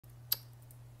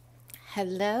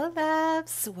Hello,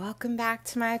 loves. Welcome back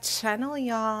to my channel,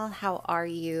 y'all. How are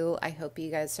you? I hope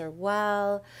you guys are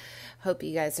well. Hope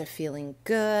you guys are feeling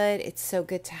good. It's so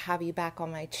good to have you back on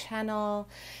my channel.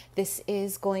 This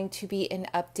is going to be an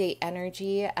update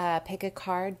energy. Pick a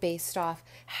card based off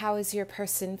how is your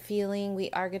person feeling. We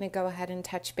are going to go ahead and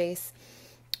touch base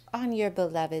on your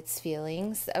beloved's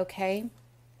feelings, okay?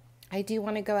 I do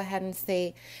want to go ahead and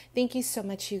say thank you so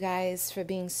much, you guys, for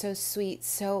being so sweet,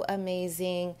 so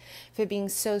amazing, for being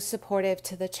so supportive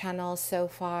to the channel so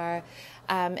far.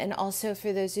 And also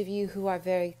for those of you who are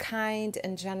very kind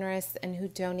and generous and who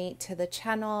donate to the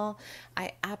channel.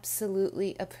 I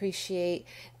absolutely appreciate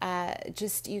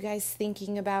just you guys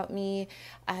thinking about me,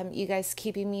 you guys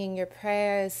keeping me in your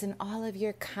prayers and all of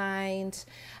your kind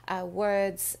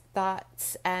words,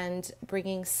 thoughts, and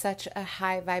bringing such a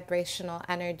high vibrational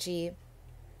energy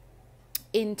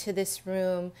into this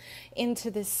room,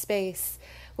 into this space.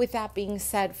 With that being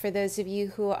said, for those of you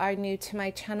who are new to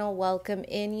my channel, welcome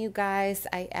in, you guys.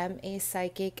 I am a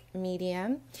psychic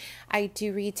medium. I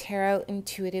do read tarot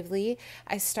intuitively.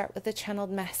 I start with a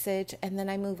channeled message and then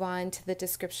I move on to the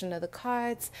description of the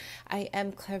cards. I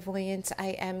am clairvoyant,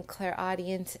 I am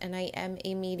clairaudient, and I am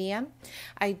a medium.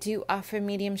 I do offer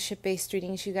mediumship-based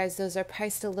readings, you guys. Those are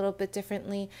priced a little bit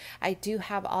differently. I do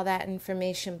have all that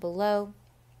information below.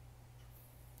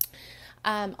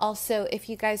 Also, if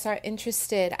you guys are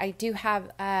interested, I do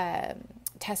have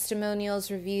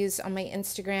testimonials, reviews on my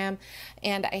Instagram,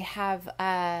 and I have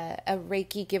a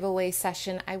Reiki giveaway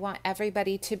session. I want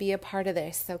everybody to be a part of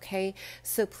this, okay?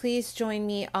 So please join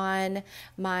me on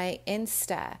my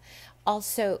Insta.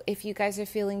 Also, if you guys are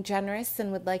feeling generous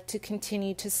and would like to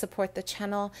continue to support the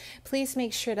channel, please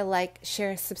make sure to like,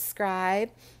 share, subscribe.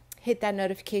 Hit that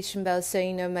notification bell so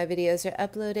you know my videos are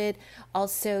uploaded.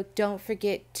 Also, don't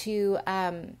forget to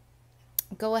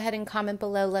go ahead and comment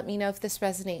below. Let me know if this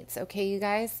resonates. Okay, you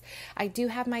guys? I do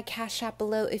have my Cash App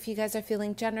below if you guys are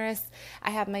feeling generous.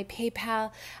 I have my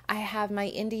PayPal. I have my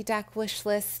Indie Deck wish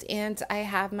list. And I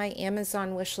have my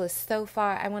Amazon wish list. So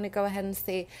far, I want to go ahead and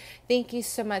say thank you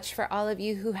so much for all of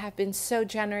you who have been so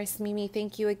generous. Mimi,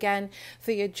 thank you again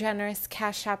for your generous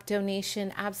Cash App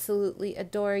donation. Absolutely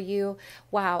adore you.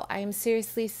 Wow, I am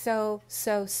seriously so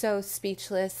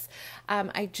speechless.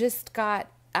 I just got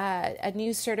a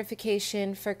new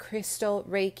certification for crystal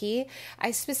Reiki.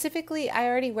 I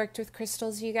already worked with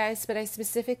crystals, you guys, but I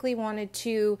specifically wanted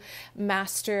to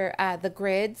master the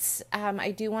grids.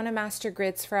 I do want to master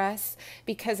grids for us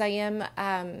because I am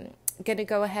going to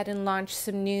go ahead and launch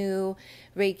some new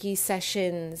Reiki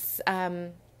sessions.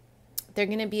 They're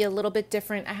going to be a little bit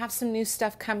different. I have some new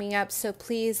stuff coming up, so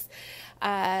please,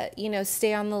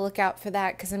 stay on the lookout for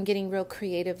that because I'm getting real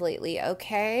creative lately,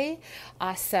 okay?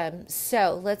 Awesome.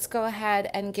 So let's go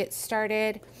ahead and get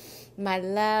started. My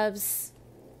loves,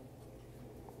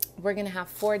 we're going to have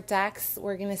 4 decks.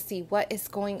 We're going to see what is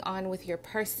going on with your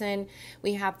person.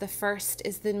 We have the first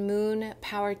is the Moon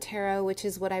Power Tarot, which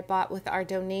is what I bought with our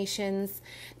donations.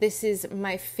 This is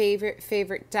my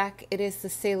favorite deck. It is the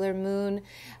Sailor Moon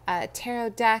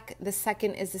Tarot deck. The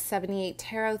second is the 78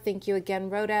 Tarot. Thank you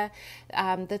again, Rhoda.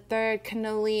 The third,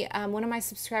 Cannoli. One of my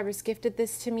subscribers gifted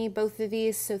this to me, both of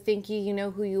these. So thank you. You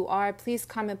know who you are. Please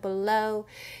comment below.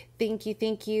 Thank you,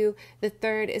 thank you. The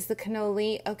third is the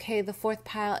Cannoli. Okay, the fourth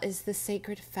pile is the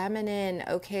Sacred Feminine.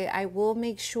 Okay, I will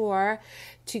make sure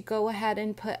to go ahead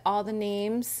and put all the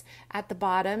names at the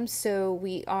bottom so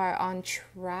we are on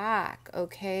track,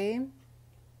 okay?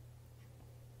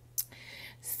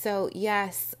 So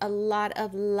yes, a lot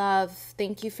of love.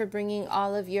 Thank you for bringing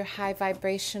all of your high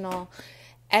vibrational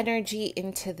energy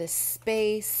into this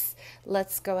space.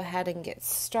 Let's go ahead and get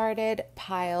started.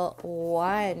 Pile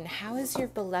 1. How is your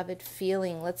beloved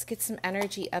feeling? Let's get some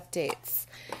energy updates.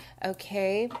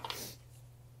 Okay.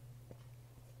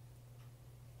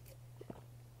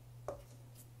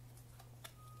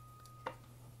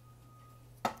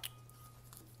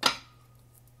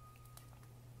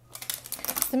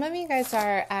 Some of you guys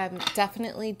are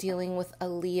definitely dealing with a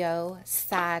Leo,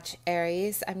 Sag,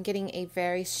 Aries. I'm getting a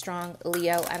very strong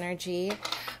Leo energy.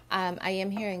 I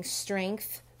am hearing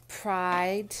strength,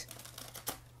 pride.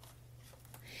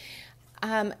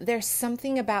 There's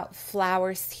something about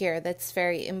flowers here that's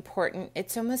very important.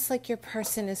 It's almost like your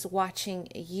person is watching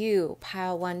you,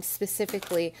 pile 1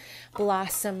 specifically,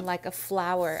 blossom like a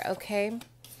flower, okay?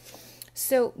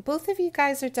 So both of you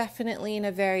guys are definitely in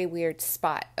a very weird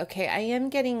spot, okay? I am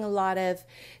getting a lot of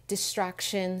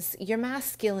distractions. Your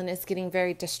masculine is getting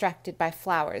very distracted by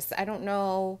flowers. I don't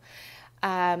know.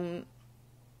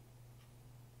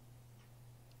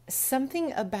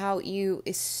 Something about you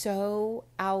is so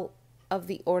out of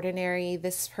the ordinary.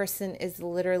 This person is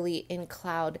literally in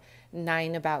cloud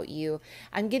 9 about you.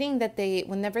 I'm getting that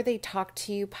whenever they talk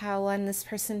to you, pile 1, this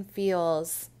person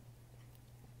feels,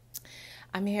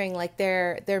 I'm hearing like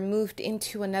they're moved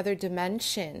into another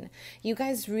dimension. You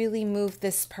guys really moved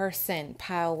this person,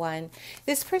 pile 1.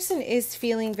 This person is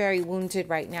feeling very wounded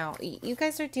right now. You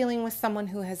guys are dealing with someone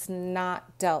who has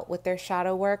not dealt with their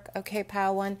shadow work, okay,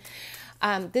 pile 1.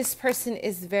 This person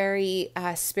is very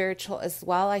spiritual as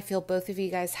well. I feel both of you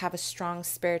guys have a strong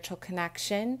spiritual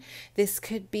connection. This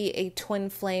could be a twin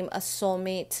flame, a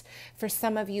soulmate. For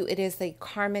some of you, it is a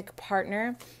karmic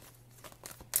partner.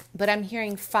 But I'm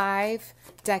hearing 5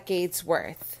 decades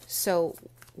worth. So,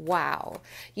 wow.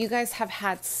 You guys have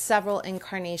had several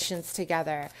incarnations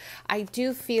together. I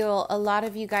do feel a lot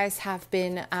of you guys have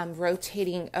been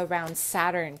rotating around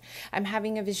Saturn. I'm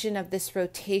having a vision of this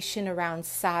rotation around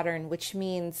Saturn, which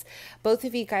means both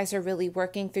of you guys are really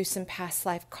working through some past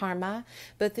life karma.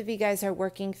 Both of you guys are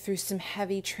working through some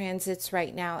heavy transits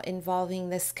right now involving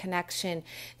this connection.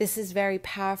 This is very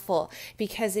powerful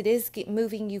because it is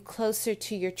moving you closer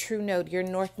to your true node, your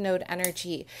north node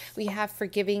energy. We have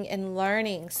forgiving and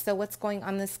learning. So what's going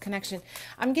on in this connection?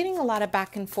 I'm getting a lot of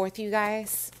back and forth, you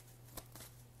guys.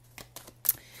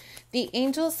 The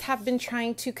angels have been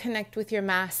trying to connect with your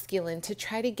masculine to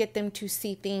try to get them to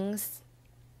see things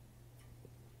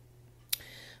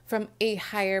from a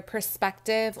higher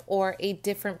perspective or a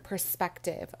different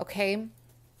perspective, okay?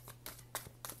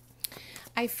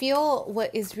 I feel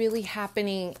what is really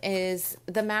happening is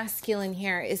the masculine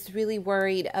here is really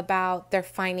worried about their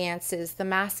finances. The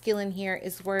masculine here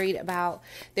is worried about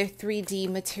their 3D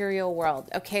material world,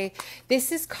 okay?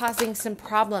 This is causing some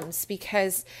problems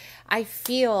because I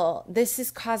feel this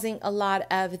is causing a lot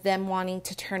of them wanting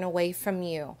to turn away from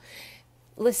you.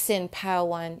 Listen, pile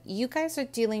 1, you guys are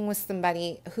dealing with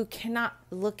somebody who cannot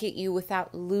look at you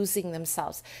without losing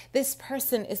themselves. This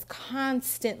person is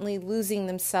constantly losing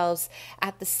themselves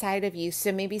at the sight of you.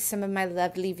 So maybe some of my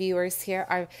lovely viewers here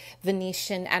are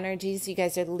Venetian energies. You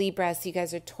guys are Libras. You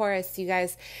guys are Taurus. You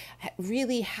guys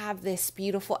really have this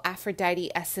beautiful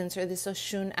Aphrodite essence or this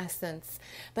Oshun essence.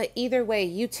 But either way,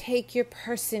 you take your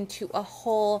person to a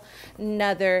whole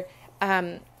nother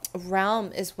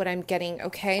realm is what I'm getting,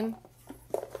 okay?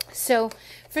 So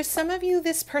for some of you,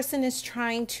 this person is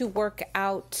trying to work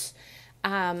out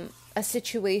a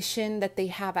situation that they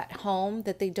have at home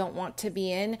that they don't want to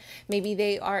be in. Maybe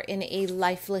they are in a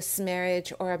lifeless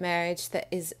marriage or a marriage that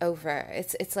is over.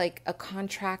 It's like a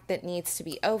contract that needs to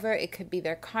be over. It could be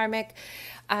their karmic.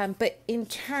 But in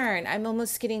turn, I'm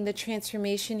almost getting the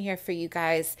transformation here for you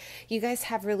guys. You guys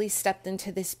have really stepped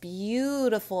into this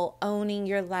beautiful owning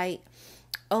your light,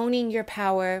 owning your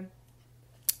power.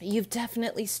 You've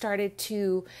definitely started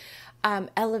to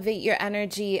elevate your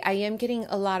energy. I am getting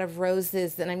a lot of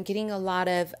roses and I'm getting a lot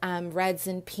of reds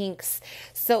and pinks.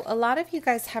 So a lot of you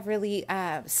guys have really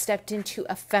stepped into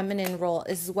a feminine role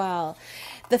as well.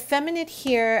 The feminine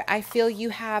here, I feel you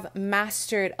have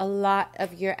mastered a lot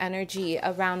of your energy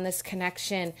around this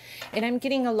connection. And I'm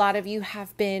getting a lot of you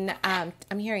have been,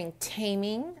 I'm hearing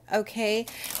taming, okay?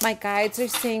 My guides are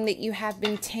saying that you have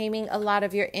been taming a lot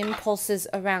of your impulses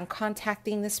around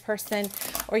contacting this person,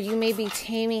 or you may be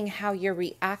taming how you're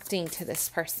reacting to this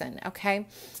person, okay?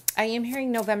 I am hearing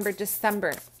November,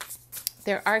 December.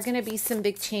 There are going to be some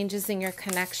big changes in your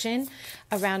connection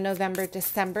around November,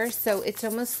 December. So it's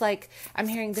almost like I'm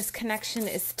hearing this connection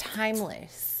is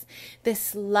timeless.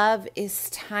 This love is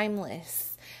timeless.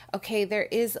 Okay, there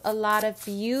is a lot of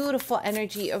beautiful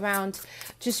energy around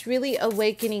just really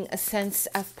awakening a sense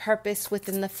of purpose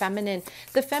within the feminine.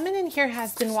 The feminine here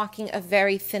has been walking a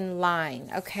very thin line,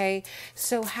 okay?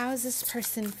 So how is this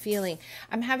person feeling?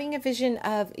 I'm having a vision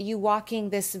of you walking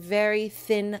this very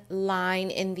thin line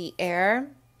in the air.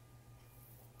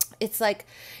 It's like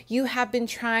you have been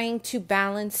trying to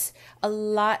balance a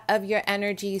lot of your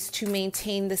energies to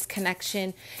maintain this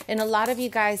connection. And a lot of you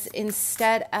guys,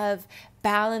 instead of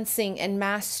balancing and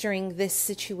mastering this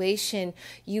situation,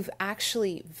 you've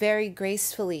actually very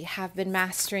gracefully have been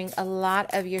mastering a lot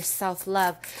of your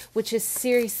self-love, which is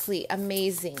seriously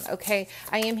amazing, okay?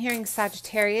 I am hearing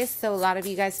Sagittarius, so a lot of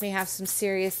you guys may have some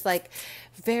serious, like,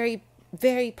 very,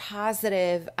 very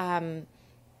positive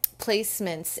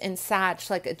placements in Sag,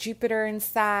 like a Jupiter in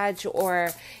Sag,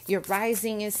 or your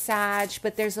rising is Sag,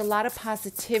 but there's a lot of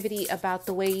positivity about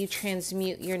the way you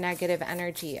transmute your negative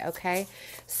energy, okay?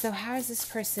 So how is this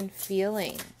person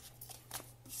feeling?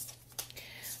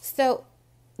 So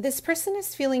this person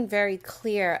is feeling very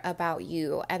clear about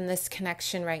you and this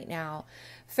connection right now.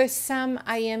 For some,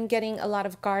 I am getting a lot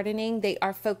of gardening. They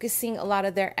are focusing a lot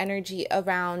of their energy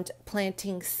around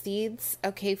planting seeds,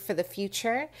 okay, for the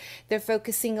future. They're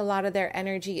focusing a lot of their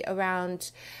energy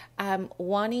around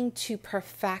wanting to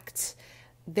perfect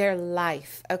their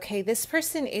life. Okay, this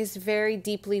person is very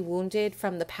deeply wounded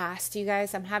from the past, you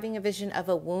guys. I'm having a vision of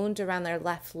a wound around their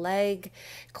left leg,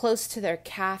 close to their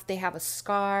calf. They have a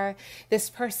scar. This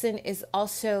person is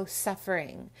also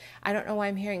suffering. I don't know why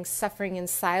I'm hearing suffering in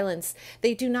silence.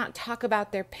 They do not talk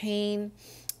about their pain,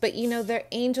 but you know, their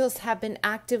angels have been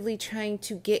actively trying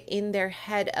to get in their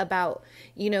head about,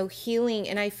 you know, healing.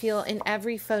 And I feel in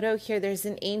every photo here, there's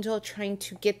an angel trying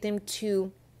to get them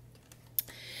to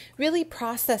really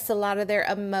process a lot of their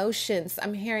emotions.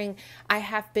 I'm hearing, I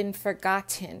have been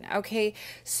forgotten. Okay.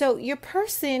 So your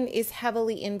person is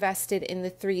heavily invested in the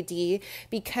 3D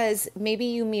because maybe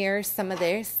you mirror some of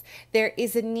this. There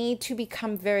is a need to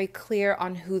become very clear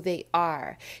on who they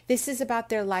are. This is about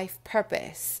their life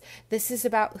purpose. This is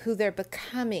about who they're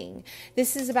becoming.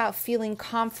 This is about feeling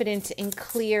confident and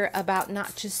clear about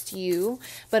not just you,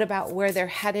 but about where they're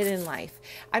headed in life.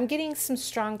 I'm getting some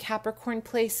strong Capricorn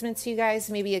placements, you guys,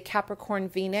 maybe a Capricorn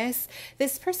Venus.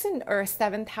 This person or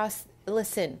 7th house,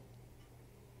 listen,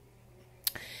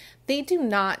 they do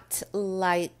not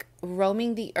like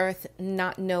roaming the earth,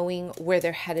 not knowing where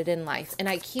they're headed in life. And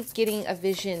I keep getting a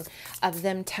vision of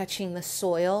them touching the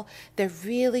soil. They're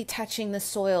really touching the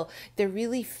soil. They're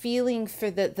really feeling for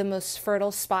the most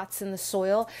fertile spots in the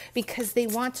soil because they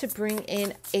want to bring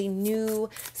in a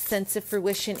new sense of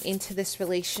fruition into this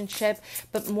relationship.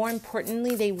 But more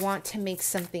importantly, they want to make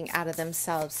something out of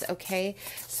themselves. Okay.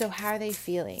 So how are they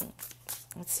feeling?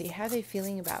 Let's see. How are they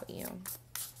feeling about you?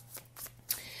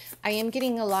 I am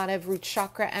getting a lot of root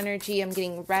chakra energy. I'm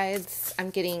getting reds.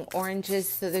 I'm getting oranges.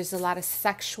 So there's a lot of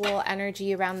sexual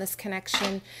energy around this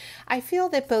connection. I feel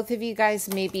that both of you guys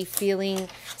may be feeling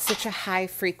such a high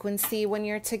frequency when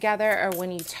you're together or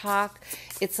when you talk.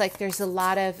 It's like there's a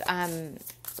lot of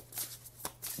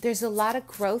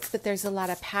growth, but there's a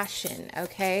lot of passion.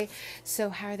 Okay.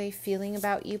 So how are they feeling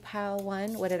about you, pile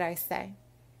one? What did I say?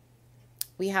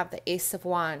 We have the Ace of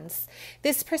Wands.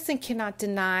 This person cannot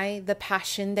deny the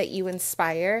passion that you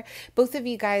inspire. Both of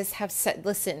you guys have said,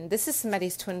 listen, this is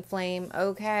somebody's twin flame,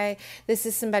 okay? This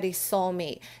is somebody's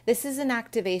soulmate. This is an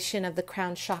activation of the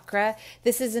crown chakra.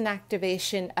 This is an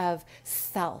activation of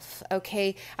self,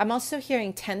 okay? I'm also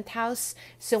hearing 10th house.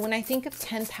 So when I think of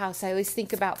 10th house, I always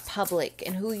think about public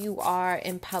and who you are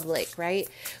in public, right?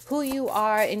 Who you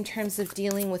are in terms of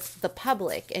dealing with the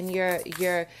public and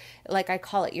your like I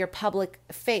call it, your public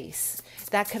face.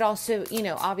 That could also, you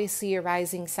know, obviously your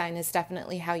rising sign is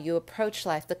definitely how you approach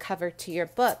life, the cover to your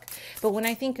book. But when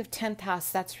I think of 10th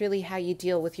house, that's really how you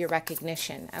deal with your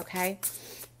recognition, okay?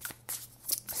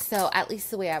 So at least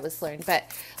the way I was learned. But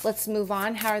let's move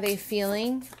on. How are they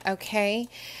feeling? Okay.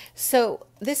 So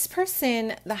this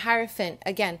person, the Hierophant,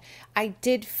 again, I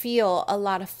did feel a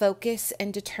lot of focus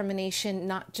and determination,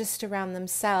 not just around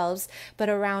themselves, but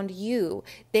around you.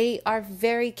 They are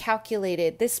very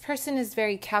calculated. This person is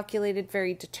very calculated,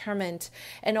 very determined.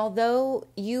 And although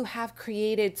you have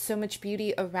created so much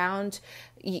beauty around,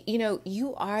 you know,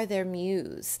 you are their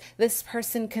muse. This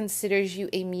person considers you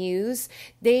a muse.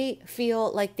 They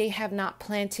feel like they have not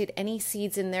planted any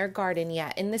seeds in their garden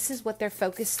yet. And this is what they're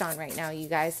focused on right now, you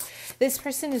guys. This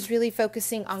person is really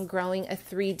focusing on growing a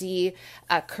 3D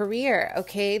career,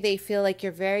 okay? They feel like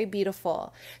you're very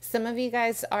beautiful. Some of you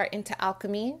guys are into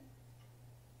alchemy.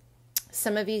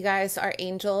 Some of you guys are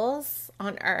angels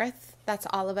on earth. That's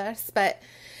all of us. But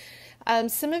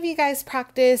some of you guys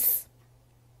practice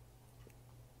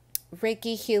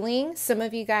Reiki healing. Some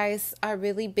of you guys are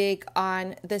really big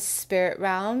on the spirit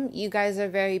realm. You guys are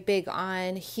very big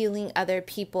on healing other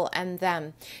people and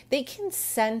them. They can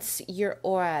sense your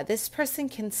aura. This person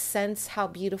can sense how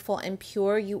beautiful and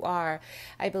pure you are.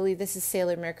 I believe this is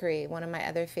Sailor Mercury, one of my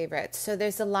other favorites. So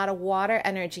there's a lot of water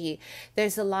energy.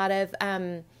 There's a lot of,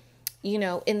 you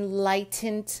know,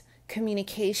 enlightened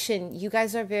communication. You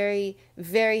guys are very,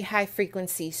 very high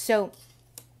frequency. So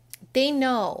they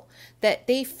know that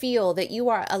they feel that you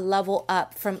are a level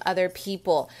up from other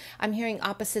people. I'm hearing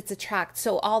opposites attract.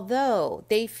 So although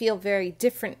they feel very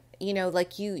different, you know,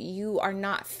 like you are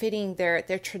not fitting their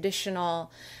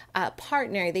traditional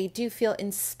partner, they do feel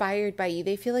inspired by you.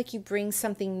 They feel like you bring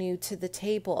something new to the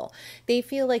table. They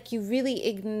feel like you really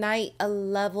ignite a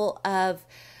level of,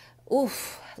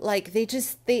 like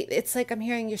it's like I'm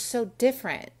hearing you're so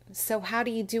different. So how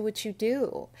do you do what you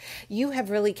do? You have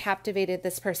really captivated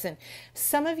this person.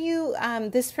 Some of you,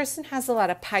 this person has a lot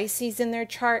of Pisces in their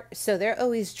chart. So they're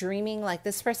always dreaming. Like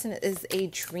this person is a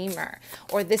dreamer,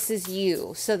 or this is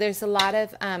you. So there's a lot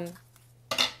of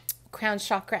crown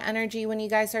chakra energy when you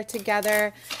guys are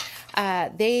together.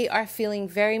 They are feeling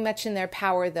very much in their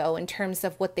power, though, in terms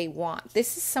of what they want.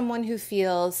 This is someone who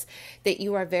feels that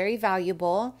you are very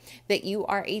valuable, that you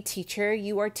are a teacher.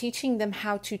 You are teaching them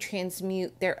how to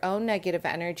transmute their own negative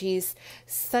energies.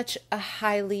 Such a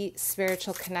highly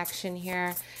spiritual connection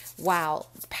here. Wow.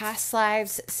 Past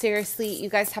lives, seriously, you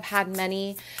guys have had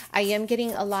many. I am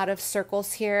getting a lot of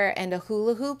circles here and a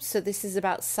hula hoop. So this is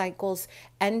about cycles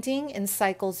ending and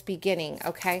cycles beginning.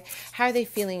 Okay. How are they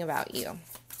feeling about you?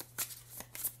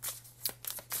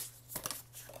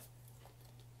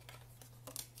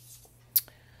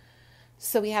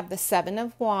 So we have the Seven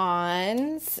of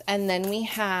Wands, and then we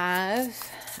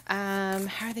have, how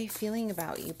are they feeling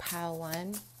about you, pile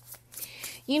one?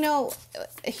 You know,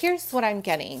 here's what I'm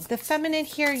getting. The feminine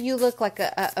here, you look like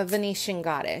a Venetian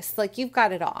goddess. Like you've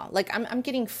got it all. Like I'm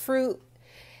getting fruit,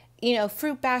 you know,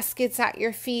 fruit baskets at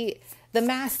your feet. The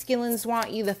masculines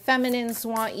want you. The feminines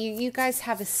want you. You guys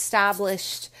have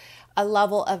established a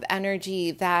level of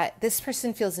energy that this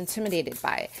person feels intimidated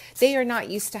by. They are not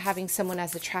used to having someone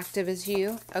as attractive as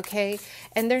you, okay?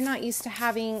 And they're not used to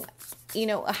having, you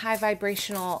know, a high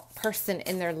vibrational person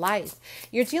in their life.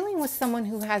 You're dealing with someone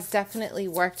who has definitely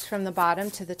worked from the bottom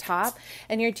to the top,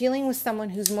 and you're dealing with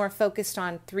someone who's more focused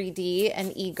on 3D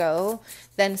and ego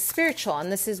than spiritual,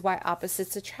 and this is why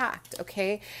opposites attract,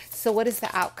 okay? So what is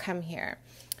the outcome here?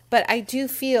 But I do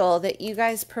feel that you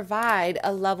guys provide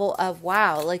a level of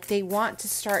wow, like they want to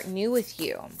start new with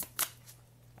you.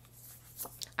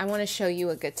 I want to show you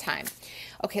a good time.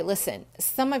 Okay, listen,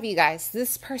 some of you guys,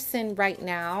 this person right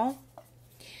now,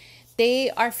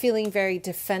 they are feeling very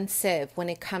defensive when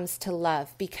it comes to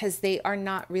love because they are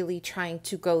not really trying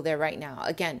to go there right now.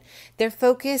 Again, their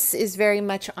focus is very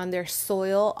much on their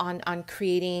soil, on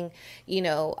creating, you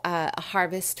know, a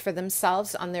harvest for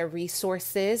themselves, on their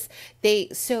resources.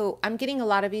 So I'm getting a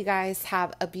lot of you guys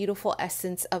have a beautiful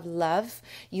essence of love.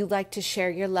 You like to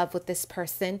share your love with this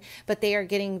person, but they are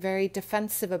getting very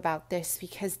defensive about this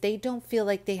because they don't feel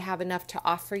like they have enough to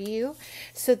offer you.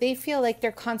 So they feel like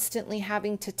they're constantly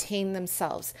having to tame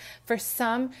themselves. For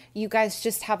some, you guys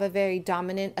just have a very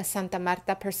dominant, a Santa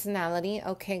Marta personality.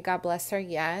 Okay, God bless her.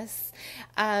 Yes.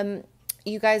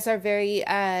 You guys are very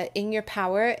in your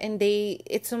power, and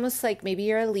it's almost like maybe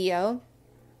you're a Leo.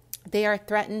 They are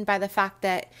threatened by the fact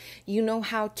that you know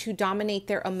how to dominate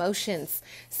their emotions.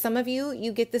 Some of you,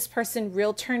 you get this person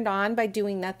real turned on by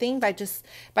doing nothing, by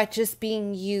just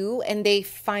being you, and they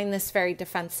find this very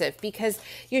defensive because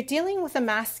you're dealing with a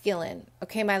masculine,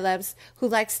 okay, my loves, who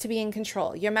likes to be in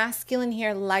control. Your masculine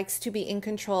here likes to be in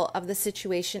control of the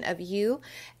situation of you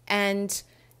and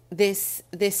this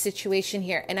situation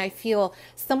here. And I feel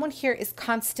someone here is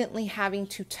constantly having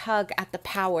to tug at the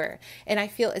power. And I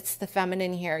feel it's the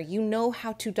feminine here. You know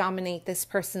how to dominate this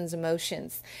person's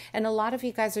emotions. And a lot of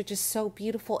you guys are just so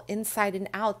beautiful inside and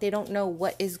out. They don't know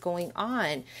what is going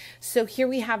on. So here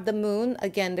we have the moon.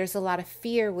 Again, there's a lot of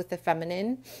fear with the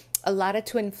feminine, a lot of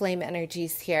twin flame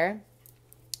energies here.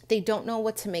 They don't know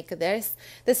what to make of this.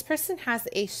 This person has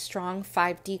a strong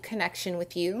 5D connection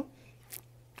with you.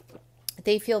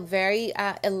 They feel very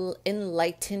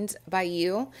enlightened by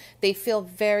you. They feel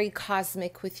very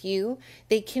cosmic with you.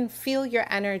 They can feel your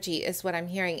energy is what I'm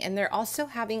hearing. And they're also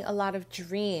having a lot of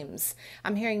dreams.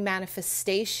 I'm hearing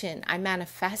manifestation. I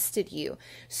manifested you.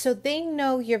 So they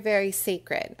know you're very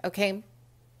sacred, okay?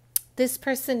 This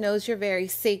person knows you're very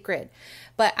sacred.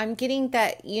 But I'm getting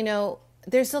that, you know,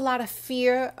 there's a lot of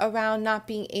fear around not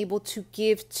being able to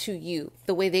give to you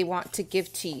the way they want to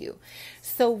give to you.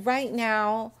 So right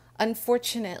now,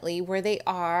 unfortunately, where they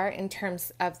are in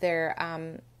terms of their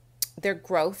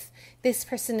growth, this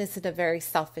person is in a very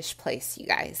selfish place, you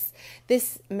guys.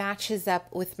 This matches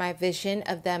up with my vision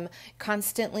of them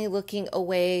constantly looking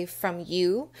away from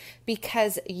you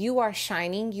because you are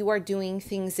shining, you are doing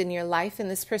things in your life,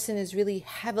 and this person is really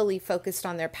heavily focused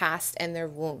on their past and their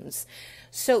wounds.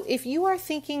 So if you are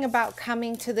thinking about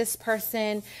coming to this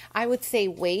person, I would say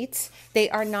wait. They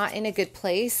are not in a good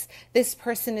place. This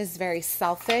person is very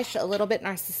selfish, a little bit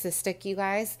narcissistic, you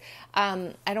guys.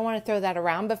 I don't want to throw that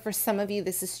around, but for some of you,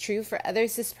 this is true. For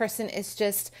others, this person is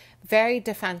just very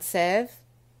defensive,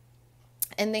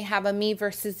 and they have a me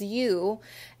versus you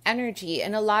energy.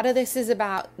 And a lot of this is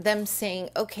about them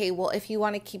saying, okay, well, if you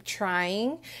want to keep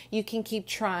trying, you can keep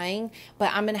trying,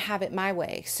 but I'm going to have it my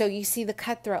way. So you see the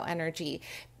cutthroat energy.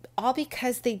 all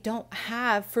because they don't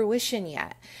have fruition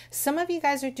yet. Some of you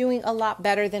guys are doing a lot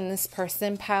better than this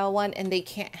person, pile one, and they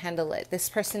can't handle it. This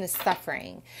person is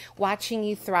suffering, watching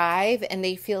you thrive, and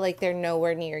they feel like they're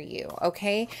nowhere near you,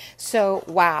 okay? So,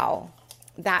 wow,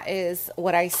 that is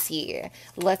what I see.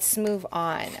 Let's move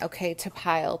on, okay, to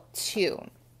pile two.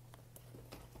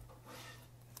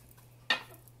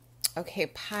 Okay,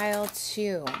 pile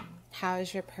two. How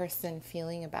is your person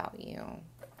feeling about you?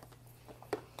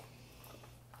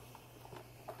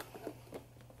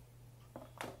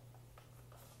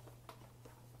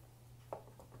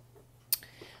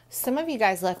 Some of you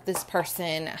guys left this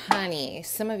person, honey.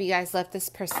 Some of you guys left this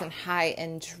person high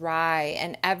and dry.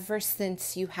 And ever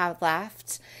since you have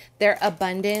left, their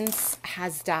abundance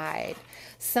has died.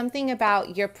 Something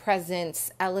about your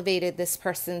presence elevated this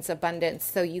person's abundance.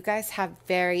 So you guys have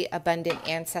very abundant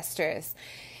ancestors.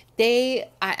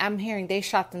 I'm hearing they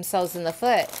shot themselves in the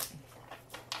foot.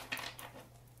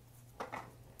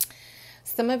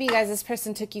 Some of you guys, this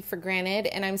person took you for granted,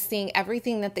 and I'm seeing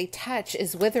everything that they touch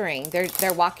is withering.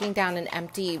 They're walking down an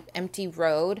empty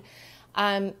road.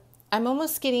 I'm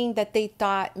almost getting that they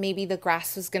thought maybe the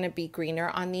grass was going to be greener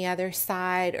on the other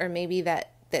side, or maybe that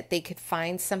they could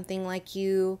find something like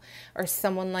you or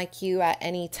someone like you at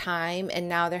any time, and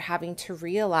now they're having to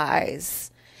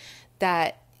realize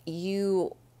that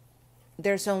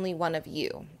there's only one of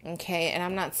you, okay? And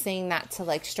I'm not saying that to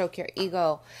like stroke your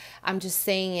ego. I'm just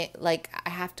saying it like I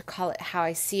have to call it how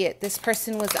I see it. This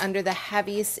person was under the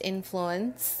heaviest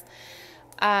influence,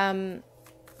 that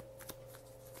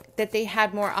they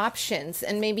had more options,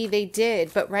 and maybe they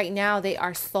did, but right now they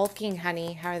are sulking,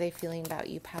 honey. How are they feeling about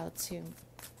you, pile two?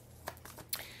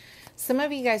 Some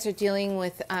of you guys are dealing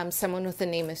with someone with the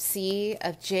name of C,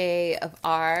 of J, of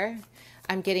R.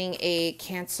 I'm getting a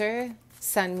Cancer,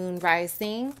 Sun, Moon,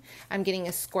 Rising. I'm getting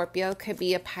a Scorpio, could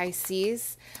be a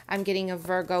Pisces. I'm getting a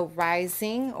Virgo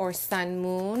rising or Sun,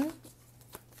 Moon.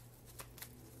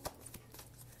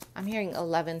 I'm hearing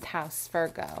 11th house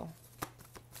Virgo.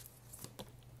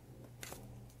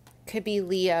 Could be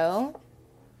Leo,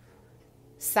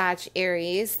 Sag,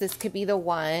 Aries. This could be the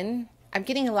one. I'm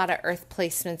getting a lot of earth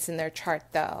placements in their chart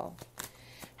though.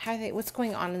 What's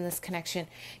going on in this connection?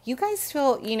 You guys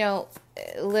feel,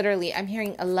 literally, I'm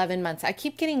hearing 11 months. I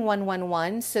keep getting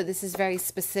 111, so this is very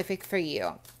specific for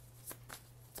you.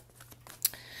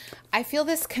 I feel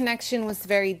this connection was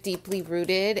very deeply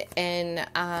rooted in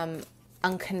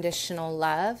unconditional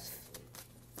love.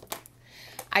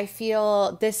 I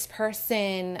feel this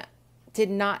person did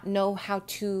not know how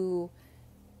to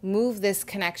move this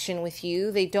connection with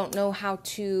you. They don't know how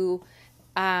to...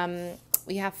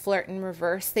 we have flirt in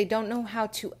reverse. They don't know how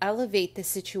to elevate the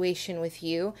situation with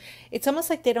you. It's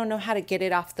almost like they don't know how to get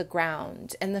it off the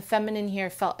ground. And the feminine here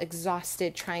felt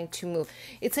exhausted trying to move.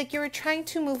 It's like you were trying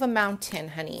to move a mountain,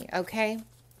 honey, okay?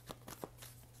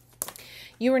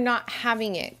 You were not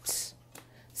having it.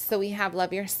 So we have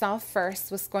love yourself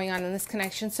first. What's going on in this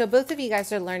connection? So both of you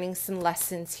guys are learning some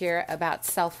lessons here about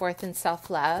self-worth and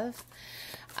self-love.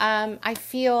 I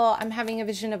feel I'm having a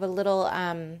vision of a little...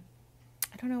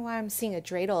 I don't know why I'm seeing a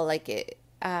dreidel, like it,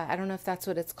 I don't know if that's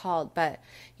what it's called, but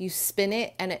you spin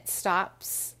it and it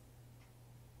stops.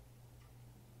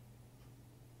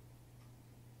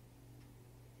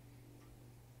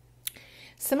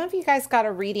 Some of you guys got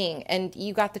a reading and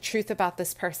you got the truth about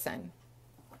this person.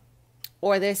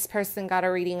 Or this person got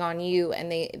a reading on you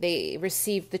and they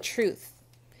received the truth.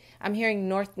 I'm hearing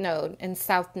North Node and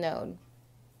South Node.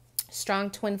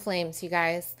 Strong twin flames, you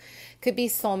guys. Could be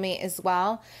soulmate as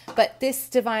well. But this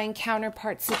divine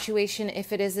counterpart situation,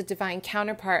 if it is a divine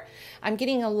counterpart, I'm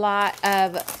getting a lot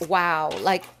of, wow,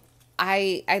 like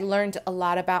I learned a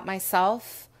lot about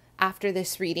myself after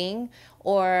this reading,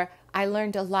 or I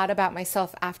learned a lot about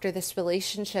myself after this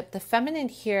relationship. The feminine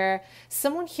here,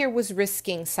 someone here was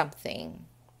risking something.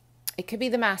 It could be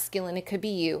the masculine, it could be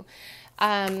you.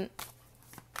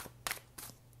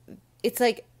 It's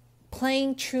like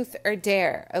playing truth or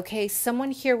dare, okay?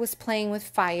 Someone here was playing with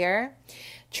fire,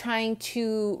 trying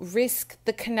to risk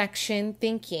the connection,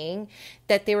 thinking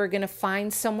that they were going to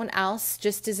find someone else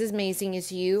just as amazing as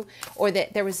you, or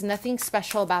that there was nothing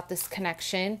special about this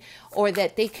connection, or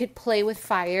that they could play with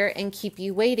fire and keep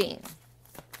you waiting.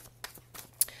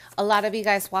 A lot of you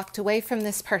guys walked away from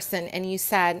this person and you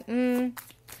said,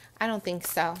 I don't think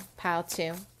so, pile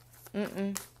two.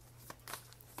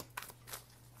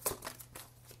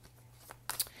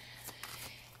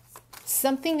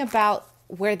 Something about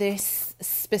where this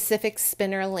specific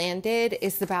spinner landed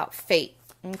is about fate.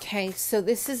 Okay, so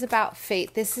this is about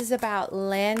fate. This is about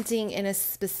landing in a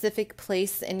specific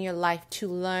place in your life to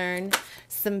learn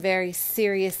some very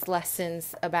serious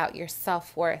lessons about your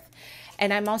self-worth.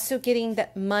 And I'm also getting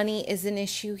that money is an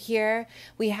issue here.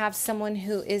 We have someone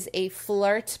who is a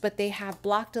flirt, but they have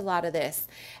blocked a lot of this.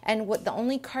 And what the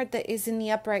only card that is in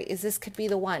the upright is this could be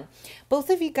the one.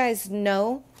 Both of you guys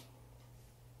know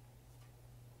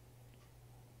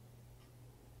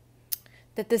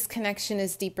that this connection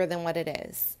is deeper than what it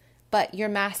is. But your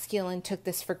masculine took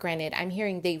this for granted. I'm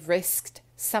hearing they risked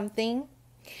something,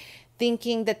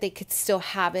 thinking that they could still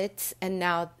have it, and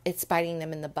now it's biting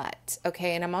them in the butt.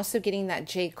 Okay, and I'm also getting that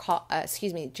J.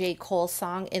 Cole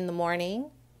song, In the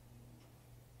Morning.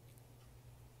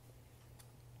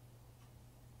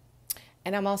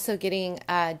 And I'm also getting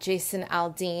Jason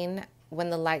Aldean,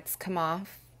 When the Lights Come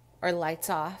Off, or Lights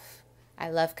Off. I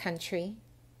love country.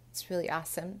 It's really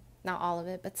awesome. Not all of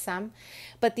it, but some.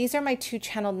 But these are my two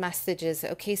channeled messages,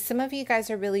 okay? Some of you guys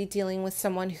are really dealing with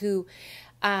someone who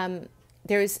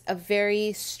there's a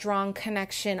very strong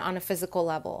connection on a physical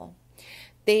level.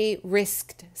 They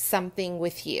risked something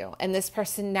with you. And this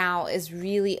person now is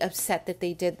really upset that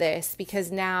they did this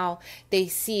because now they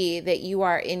see that you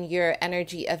are in your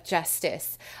energy of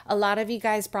justice. A lot of you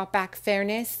guys brought back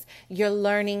fairness. You're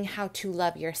learning how to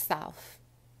love yourself.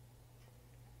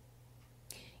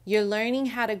 You're learning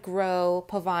how to grow,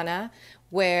 Pavana,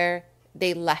 where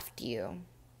they left you.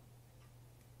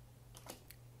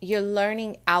 You're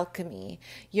learning alchemy.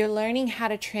 You're learning how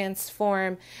to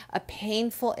transform a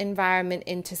painful environment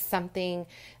into something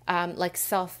like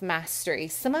self-mastery.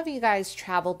 Some of you guys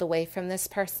traveled away from this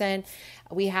person.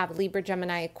 We have Libra,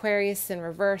 Gemini, Aquarius in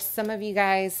reverse. Some of you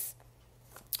guys,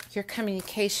 your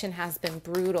communication has been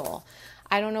brutal.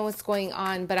 I don't know what's going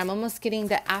on, but I'm almost getting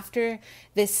that after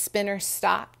this spinner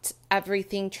stopped,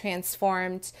 everything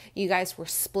transformed. You guys were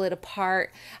split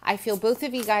apart. I feel both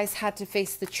of you guys had to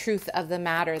face the truth of the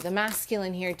matter. The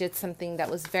masculine here did something that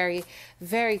was very,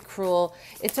 very cruel.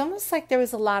 It's almost like there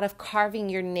was a lot of carving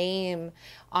your name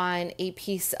on a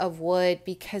piece of wood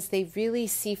because they really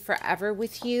see forever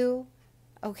with you.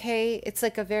 Okay? It's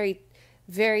like a very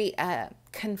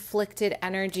conflicted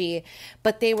energy,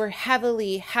 but they were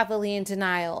heavily in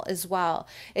denial as well.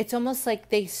 It's almost like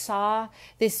they saw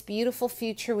this beautiful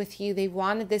future with you. They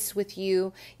wanted this with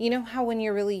you. You know how when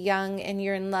you're really young and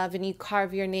you're in love and you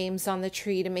carve your names on the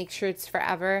tree to make sure it's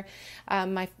forever?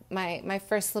 My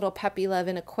first little puppy love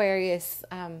in Aquarius,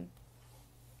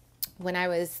 when I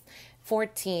was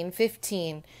 14,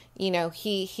 15, you know,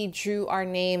 he drew our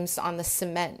names on the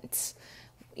cement,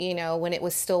 you know, when it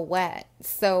was still wet.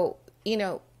 So, you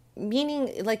know,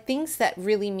 meaning like things that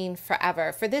really mean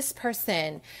forever. For this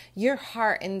person, your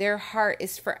heart and their heart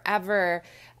is forever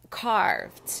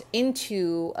carved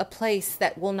into a place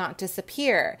that will not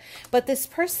disappear. But this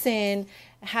person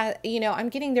has, you know, I'm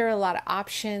getting there are a lot of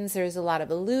options. There's a lot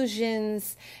of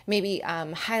illusions, maybe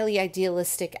highly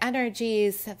idealistic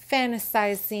energies,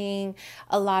 fantasizing,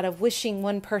 a lot of wishing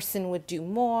one person would do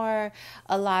more,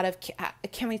 a lot of,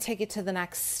 can we take it to the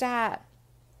next step?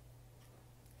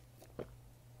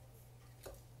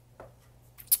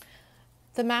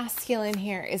 The masculine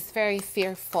here is very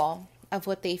fearful of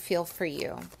what they feel for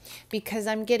you, because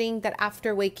I'm getting that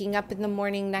after waking up in the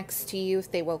morning next to you,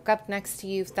 if they woke up next to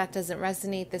you, if that doesn't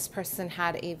resonate, this person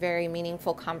had a very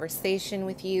meaningful conversation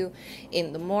with you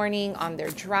in the morning on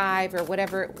their drive or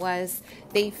whatever it was.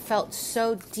 They felt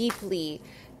so deeply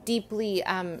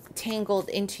tangled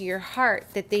into your heart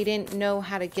that they didn't know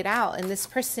how to get out. And this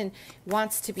person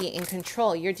wants to be in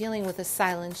control. You're dealing with a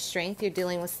silent strength. You're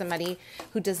dealing with somebody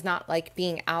who does not like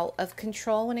being out of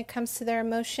control when it comes to their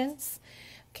emotions.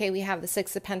 Okay, we have the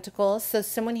Six of Pentacles. So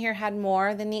someone here had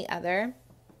more than the other.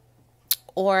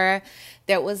 Or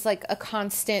there was like a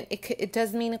constant, it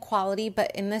does mean equality,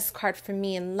 but in this card for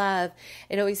me in love,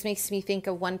 it always makes me think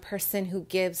of one person who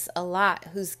gives a lot,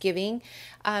 who's giving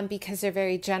because they're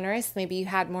very generous. Maybe you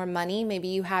had more money, maybe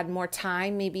you had more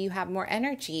time, maybe you have more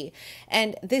energy.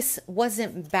 And this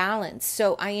wasn't balanced.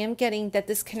 So I am getting that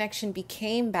this connection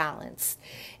became balanced.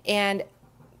 And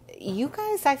you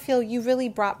guys, I feel you really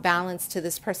brought balance to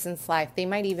this person's life. They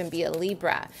might even be a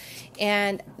Libra.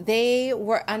 And they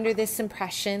were under this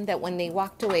impression that when they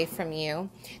walked away from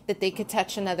you, that they could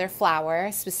touch another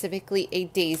flower, specifically a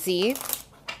daisy,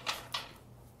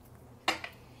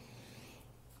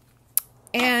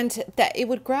 and that it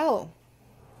would grow.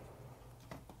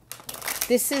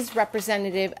 This is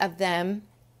representative of them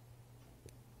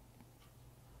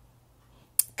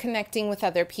connecting with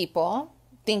other people,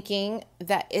 thinking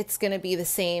that it's going to be the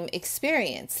same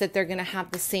experience, that they're going to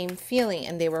have the same feeling,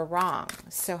 and they were wrong.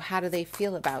 So how do they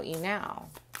feel about you now?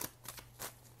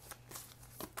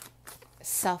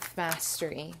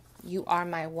 Self-mastery. You are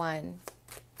my one.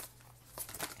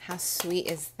 How sweet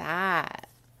is that?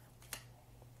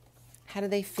 How do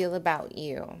they feel about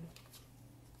you?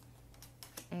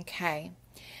 Okay.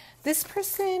 This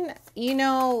person, you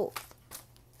know,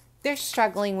 they're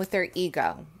struggling with their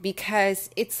ego because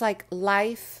it's like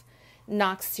life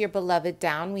knocks your beloved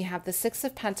down. We have the Six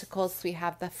of Pentacles. We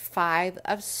have the Five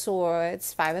of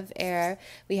Swords, Five of Air.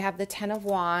 We have the Ten of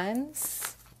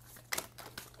Wands.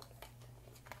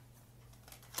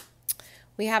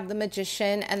 We have the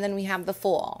Magician, and then we have the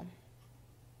Fool.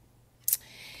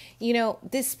 You know,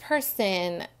 this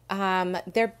person,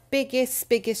 their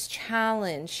biggest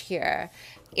challenge here,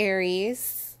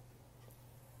 Aries,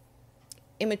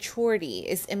 immaturity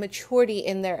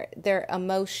in their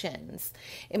emotions,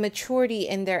 immaturity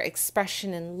in their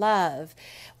expression in love.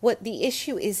 What the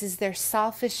issue is their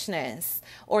selfishness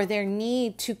or their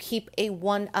need to keep a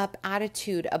one-up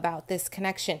attitude about this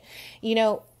connection. You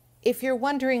know, if you're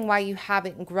wondering why you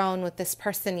haven't grown with this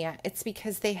person yet, it's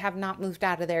because they have not moved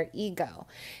out of their ego.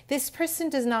 This person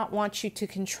does not want you to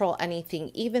control anything,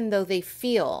 even though they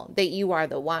feel that you are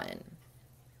the one.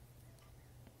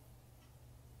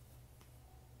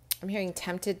 I'm hearing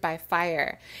tempted by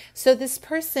fire. So this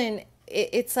person,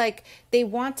 it's like they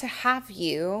want to have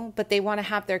you, but they want to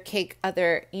have their cake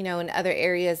in other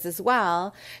areas as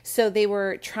well. So they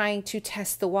were trying to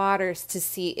test the waters to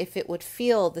see if it would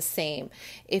feel the same,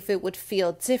 if it would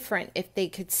feel different, if they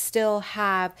could still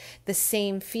have the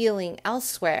same feeling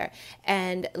elsewhere.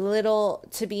 And little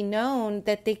to be known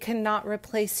that they cannot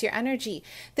replace your energy.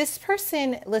 This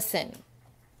person, listen,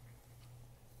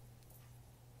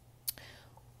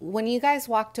 when you guys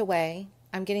walked away,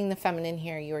 I'm getting the feminine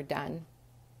here, you were done.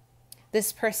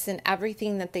 This person,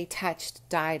 everything that they touched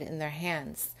died in their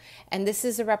hands. And this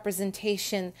is a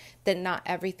representation that not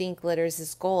everything glitters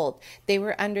is gold. They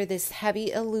were under this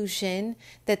heavy illusion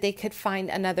that they could find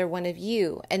another one of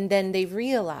you. And then they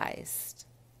realized,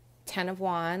 Ten of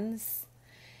Wands,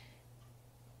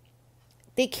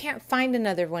 they can't find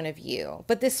another one of you.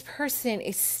 But this person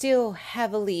is still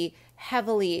heavily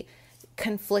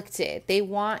conflicted. They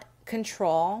want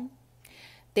control.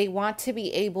 They want to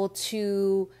be able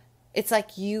to, it's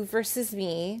like you versus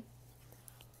me.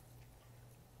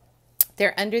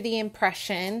 They're under the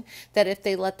impression that if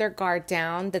they let their guard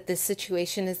down, that this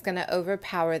situation is going to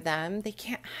overpower them. They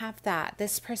can't have that.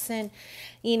 This person,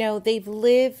 you know, they've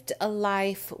lived a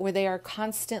life where they are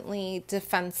constantly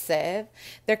defensive.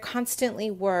 They're constantly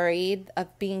worried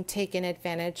of being taken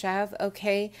advantage of,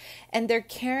 okay? And they're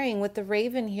carrying, with the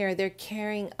Raven here, they're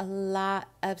carrying a lot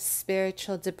of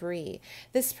spiritual debris.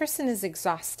 This person is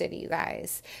exhausted, you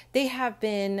guys. They have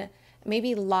been...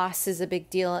 Maybe loss is a big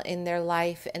deal in their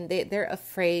life and they're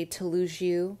afraid to lose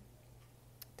you.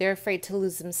 They're afraid to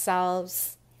lose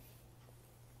themselves.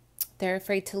 They're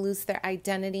afraid to lose their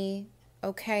identity,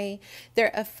 okay?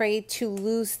 They're afraid to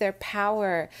lose their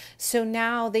power. So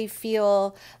now they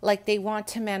feel like they want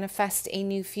to manifest a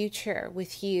new future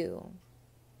with you.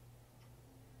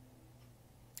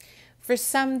 For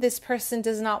some, this person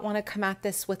does not want to come at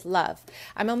this with love.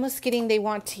 I'm almost getting they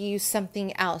want to use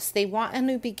something else. They want a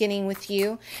new beginning with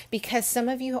you because some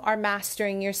of you are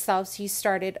mastering yourselves. You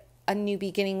started a new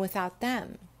beginning without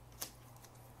them.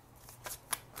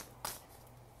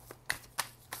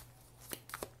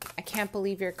 I can't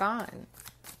believe you're gone.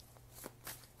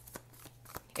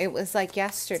 It was like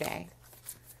yesterday.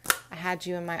 I had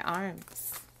you in my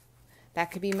arms.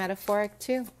 That could be metaphoric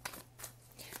too.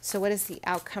 So what is the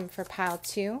outcome for pile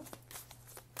 2?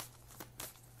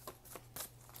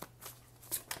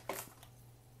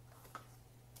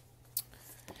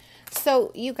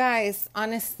 So you guys,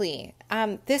 honestly,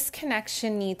 this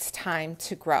connection needs time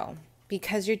to grow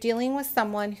because you're dealing with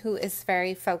someone who is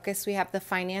very focused. We have the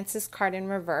Finances card in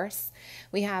reverse.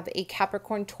 We have a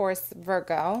Capricorn, Taurus,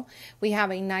 Virgo. We have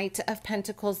a Knight of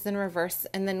Pentacles in reverse.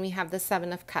 And then we have the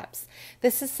Seven of Cups.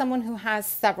 This is someone who has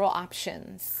several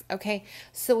options. Okay.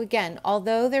 So again,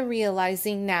 although they're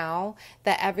realizing now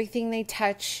that everything they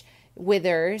touch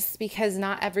withers because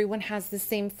not everyone has the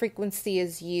same frequency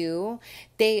as you,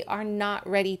 they are not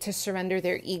ready to surrender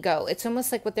their ego. It's almost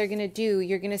like what they're going to do,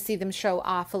 you're going to see them show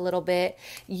off a little bit.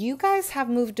 You guys have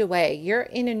moved away. You're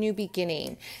in a new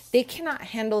beginning. They cannot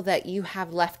handle that you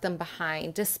have left them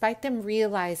behind, despite them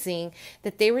realizing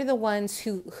that they were the ones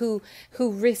who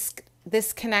risked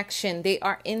this connection. They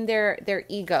are in their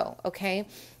ego, okay?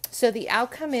 So the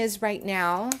outcome is right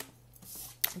now,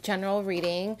 general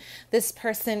reading, this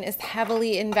person is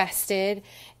heavily invested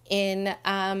in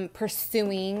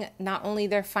pursuing not only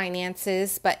their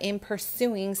finances, but in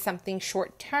pursuing something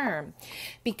short term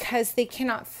because they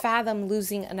cannot fathom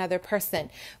losing another person.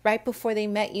 Right before they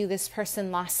met you, this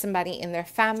person lost somebody in their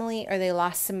family, or they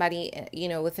lost somebody, you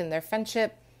know, within their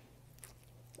friendship,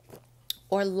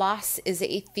 or loss is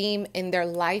a theme in their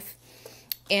life.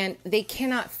 and they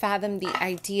cannot fathom the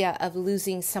idea of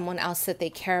losing someone else that they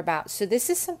care about. So this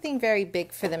is something very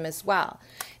big for them as well.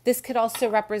 This could also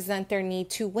represent their need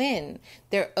to win,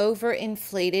 their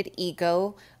overinflated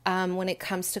ego when it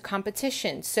comes to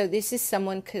competition. So this is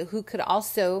someone who could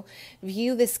also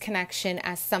view this connection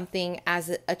as something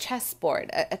as a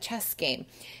chessboard, a chess game.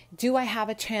 Do I have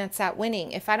a chance at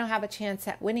winning? If I don't have a chance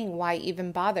at winning, why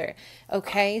even bother?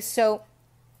 Okay, so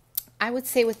I would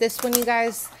say with this one, you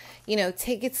guys, you know,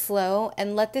 take it slow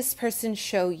and let this person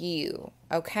show you.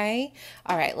 Okay.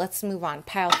 All right. Let's move on.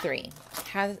 Pile 3.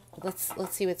 Let's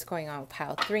see what's going on with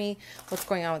pile 3. What's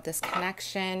going on with this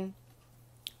connection?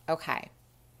 Okay.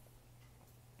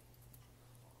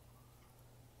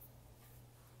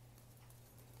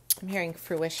 I'm hearing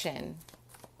fruition.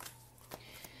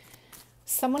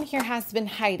 Someone here has been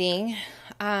hiding.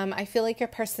 I feel like your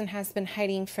person has been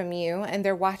hiding from you, and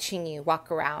they're watching you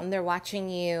walk around. They're watching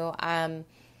you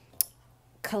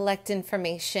collect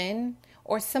information.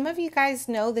 Or some of you guys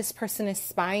know this person is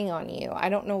spying on you. I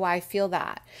don't know why I feel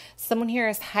that. Someone here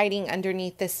is hiding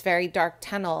underneath this very dark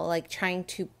tunnel, like trying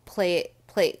to play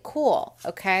it cool,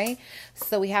 okay?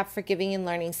 So we have forgiving and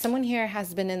learning. Someone here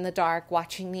has been in the dark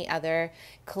watching the other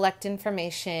collect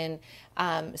information.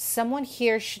 Someone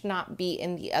here should not be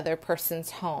in the other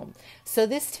person's home. So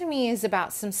this to me is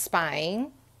about some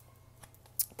spying.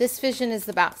 This vision is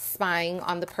about spying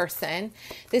on the person.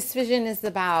 This vision is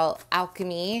about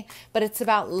alchemy, but it's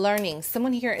about learning.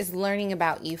 Someone here is learning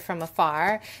about you from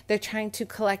afar. They're trying to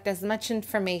collect as much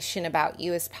information about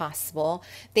you as possible.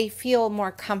 They feel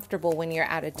more comfortable when you're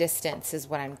at a distance is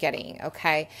what I'm getting,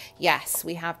 okay? Yes,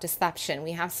 we have deception.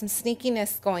 We have some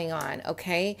sneakiness going on,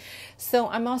 okay? So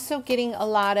I'm also getting a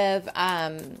lot of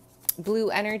blue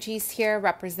energies here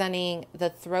representing the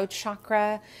throat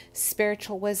chakra,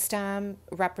 spiritual wisdom,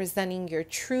 representing your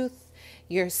truth,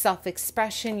 your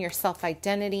self-expression, your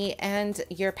self-identity, and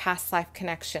your past life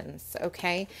connections,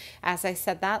 okay? As I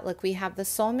said that, look, we have the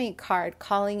soulmate card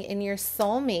calling in your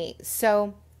soulmate.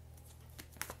 So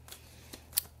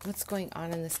what's going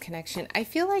on in this connection? I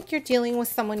feel like you're dealing with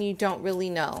someone you don't really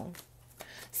know.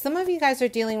 Some of you guys are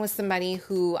dealing with somebody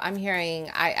who I'm hearing,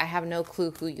 I have no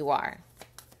clue who you are.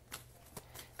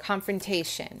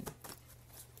 Confrontation,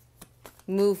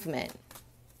 movement.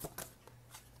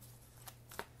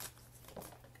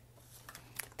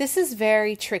 This is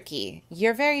very tricky.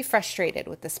 You're very frustrated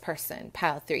with this person,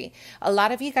 pile 3. A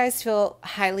lot of you guys feel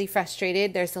highly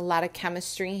frustrated. There's a lot of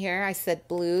chemistry here. I said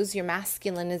blues. Your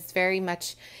masculine is very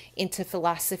much into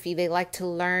philosophy. They like to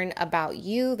learn about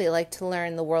you. They like to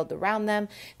learn the world around them.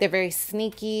 They're very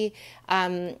sneaky.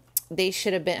 They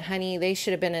should have been, honey, they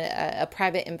should have been a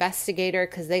private investigator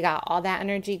because they got all that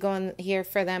energy going here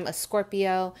for them. A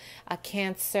Scorpio, a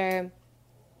Cancer,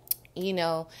 you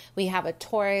know, we have a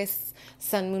Taurus,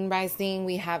 Sun, Moon, Rising.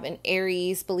 We have an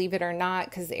Aries, believe it or not,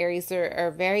 because Aries are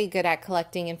very good at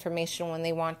collecting information when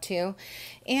they want to.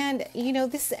 And, you know,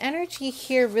 this energy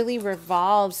here really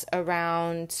revolves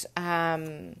around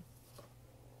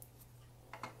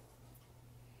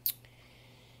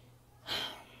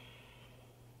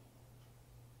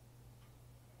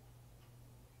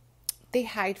they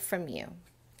hide from you.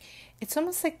 It's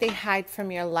almost like they hide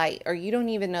from your light, or you don't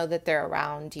even know that they're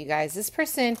around, you guys. This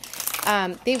person,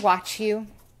 they watch you.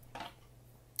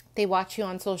 They watch you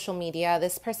on social media.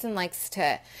 This person likes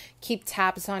to keep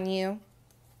tabs on you.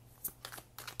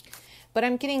 But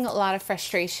I'm getting a lot of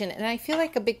frustration, and I feel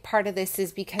like a big part of this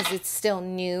is because it's still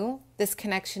new. This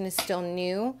connection is still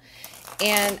new.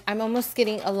 And I'm almost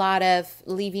getting a lot of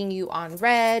leaving you on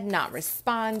red, not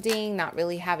responding, not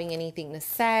really having anything to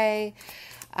say.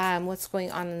 What's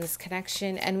going on in this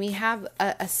connection? And we have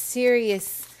a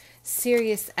serious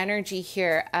energy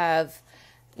here of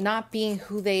not being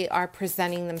who they are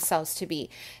presenting themselves to be.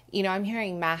 You know, I'm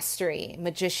hearing mastery,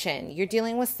 magician. You're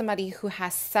dealing with somebody who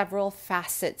has several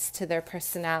facets to their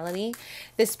personality.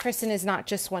 This person is not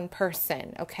just one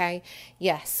person, okay?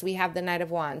 Yes, we have the Knight of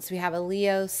Wands. We have a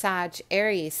Leo, Sag,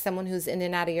 Aries, someone who's in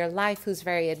and out of your life, who's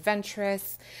very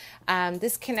adventurous.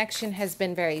 This connection has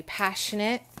been very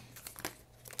passionate.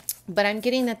 But I'm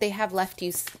getting that they have left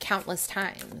you countless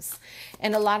times.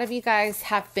 And a lot of you guys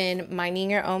have been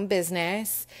minding your own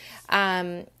business.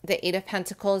 The Eight of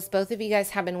Pentacles, both of you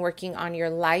guys have been working on your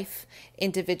life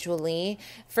individually.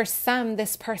 For some,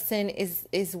 this person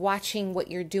is watching what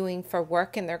you're doing for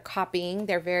work and they're copying.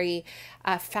 They're very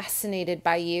fascinated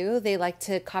by you. They like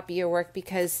to copy your work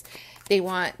because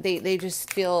they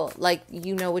just feel like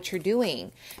you know what you're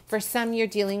doing. For some, you're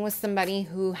dealing with somebody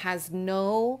who has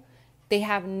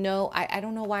I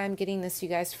don't know why I'm getting this, you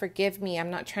guys. Forgive me. I'm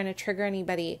not trying to trigger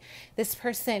anybody. This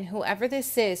person, whoever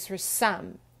this is, for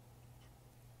some,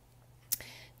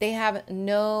 They have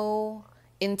no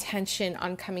intention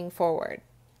on coming forward.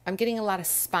 I'm getting a lot of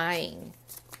spying,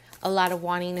 a lot of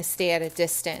wanting to stay at a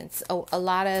distance, a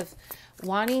lot of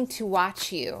wanting to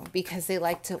watch you because they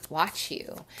like to watch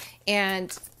you.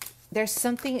 And there's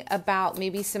something about,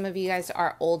 maybe some of you guys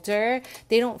are older.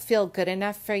 They don't feel good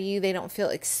enough for you. They don't feel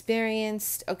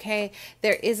experienced. Okay.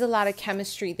 There is a lot of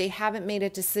chemistry. They haven't made a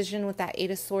decision with that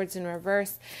Eight of Swords in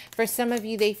reverse. For some of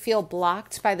you, they feel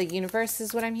blocked by the universe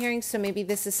is what I'm hearing. So maybe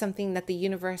this is something that the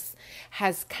universe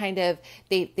has kind of,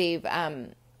 they've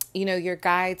you know, your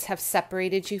guides have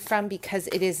separated you from because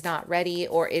it is not ready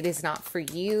or it is not for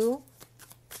you.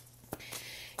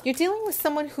 You're dealing with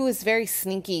someone who is very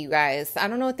sneaky, you guys. I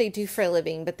don't know what they do for a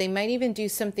living, but they might even do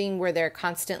something where they're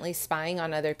constantly spying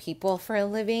on other people for a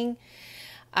living.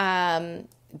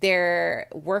 They're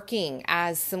working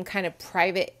as some kind of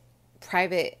private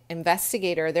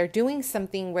investigator. They're doing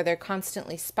something where they're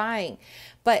constantly spying.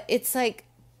 But it's like,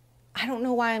 I don't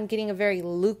know why I'm getting a very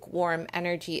lukewarm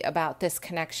energy about this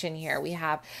connection here. We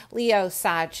have Leo,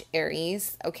 Sag,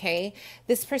 Aries, okay?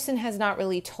 This person has not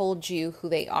really told you who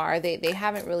they are. They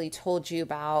haven't really told you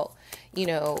about, you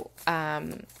know,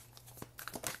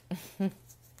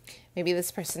 maybe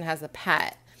this person has a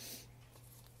pet.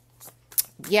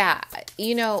 Yeah,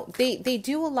 you know, they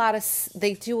do a lot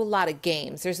of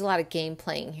games. There's a lot of game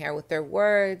playing here with their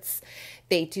words.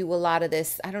 They do a lot of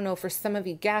this, I don't know, for some of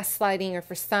you gaslighting, or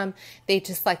for some, they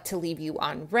just like to leave you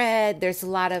on red. There's a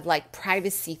lot of like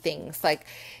privacy things. Like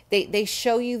they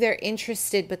show you they're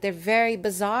interested, but they're very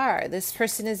bizarre. This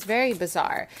person is very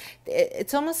bizarre.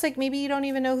 It's almost like maybe you don't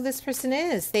even know who this person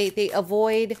is. They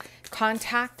avoid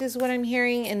contact is what I'm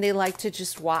hearing, and they like to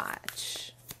just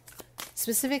watch.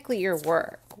 Specifically your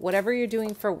work. Whatever you're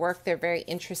doing for work, they're very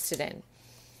interested in.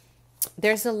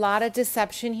 There's a lot of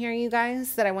deception here, you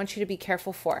guys, that I want you to be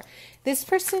careful for. This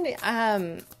person,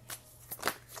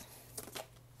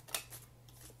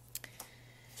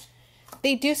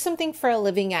 they do something for a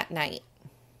living at night.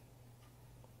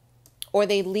 Or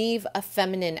they leave a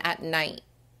feminine at night.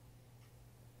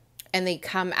 And they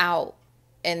come out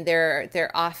and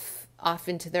they're off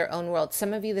into their own world.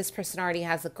 Some of you, this person already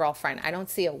has a girlfriend. I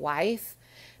don't see a wife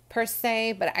per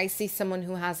se, but I see someone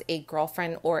who has a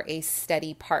girlfriend or a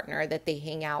steady partner that they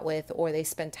hang out with or they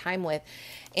spend time with.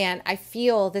 And I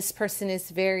feel this person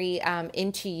is very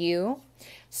into you.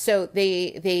 So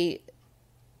they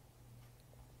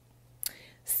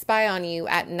spy on you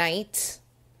at night,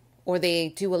 or they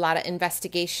do a lot of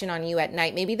investigation on you at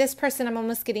night. Maybe this person, I'm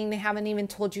almost getting, they haven't even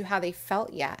told you how they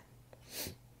felt yet.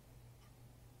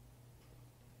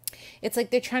 It's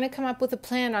like they're trying to come up with a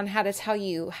plan on how to tell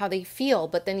you how they feel,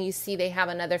 but then you see they have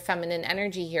another feminine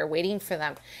energy here waiting for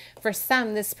them. For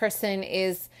some, this person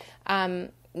is,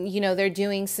 you know, they're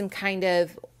doing some kind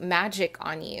of magic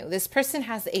on you. This person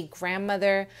has a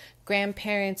grandmother,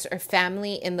 grandparents, or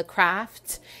family in the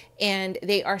craft, and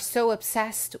they are so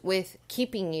obsessed with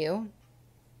keeping you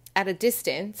at a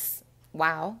distance.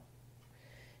 Wow.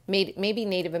 Maybe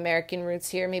Native American roots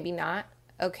here, maybe not.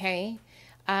 Okay.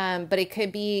 But it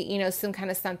could be, you know, some kind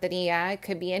of santeria. It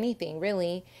could be anything,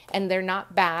 really. And they're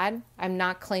not bad. I'm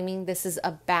not claiming this is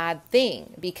a bad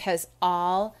thing, because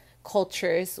all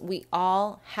cultures, we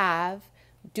all have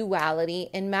duality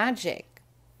in magic.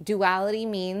 Duality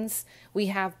means we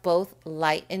have both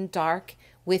light and dark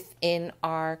within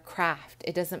our craft.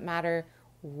 It doesn't matter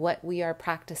what we are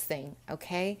practicing,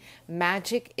 okay?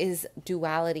 Magic is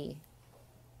duality.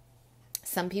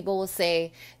 Some people will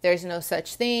say there's no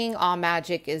such thing, all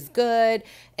magic is good,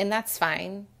 and that's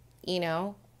fine. You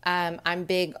know, I'm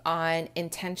big on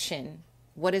intention.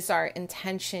 What is our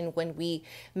intention when we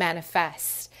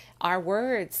manifest? Our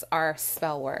words are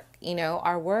spell work. You know,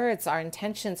 our words, our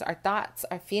intentions, our thoughts,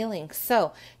 our feelings.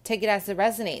 So take it as it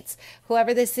resonates.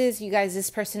 Whoever this is, you guys, this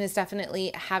person is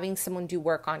definitely having someone do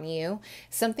work on you.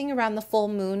 Something around the full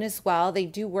moon as well. They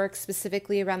do work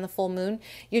specifically around the full moon.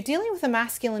 You're dealing with a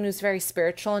masculine who's very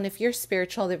spiritual. And if you're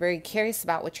spiritual, they're very curious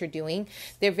about what you're doing.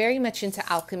 They're very much into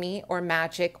alchemy or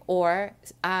magic or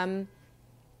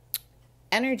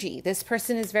energy. This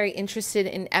person is very interested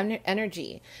in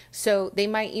energy. So they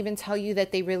might even tell you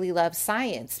that they really love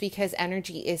science, because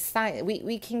energy is science.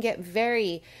 We can get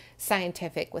very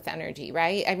scientific with energy,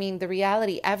 right? I mean, the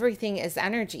reality, everything is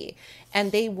energy,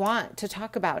 and they want to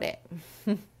talk about it.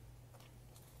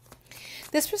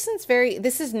 This person's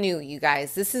this is new, you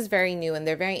guys. This is very new, and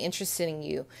they're very interested in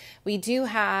you. We do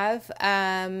have,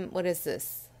 what is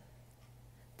this?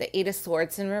 The Eight of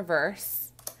Swords in reverse.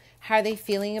 How are they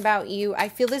feeling about you? I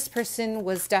feel this person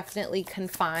was definitely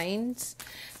confined.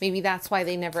 Maybe that's why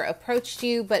they never approached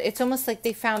you, but it's almost like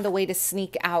they found a way to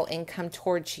sneak out and come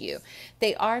towards you.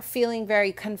 They are feeling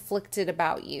very conflicted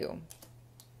about you.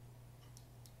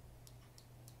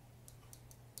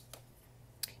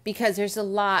 Because there's a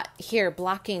lot here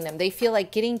blocking them. They feel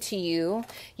like getting to you.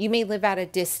 You may live at a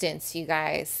distance, you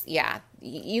guys. Yeah,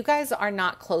 you guys are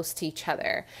not close to each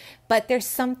other. But there's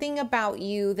something about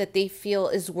you that they feel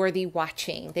is worthy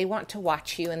watching. They want to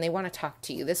watch you and they want to talk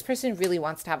to you. This person really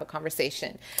wants to have a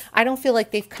conversation. I don't feel like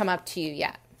they've come up to you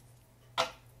yet.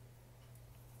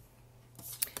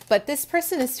 But this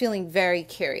person is feeling very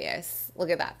curious.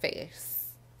 Look at that face.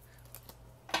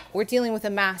 We're dealing with a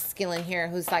masculine here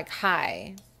who's like,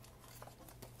 hi.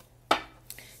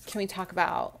 Can we talk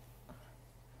about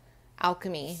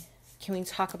alchemy? Can we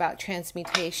talk about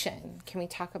transmutation? Can we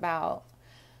talk about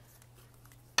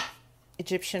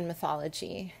Egyptian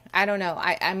mythology? I don't know.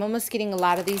 I'm almost getting a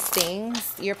lot of these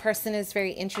things. Your person is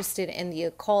very interested in the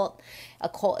occult.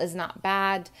 Occult is not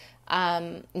bad.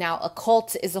 Now,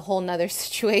 occult is a whole nother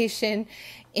situation.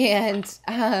 And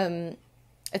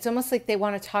it's almost like they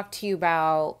want to talk to you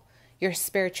about your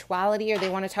spirituality, or they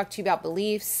want to talk to you about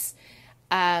beliefs.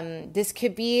 This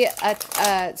could be a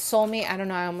soulmate. I don't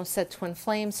know. I almost said twin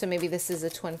flame. So maybe this is a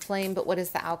twin flame. But what is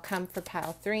the outcome for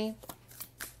pile 3?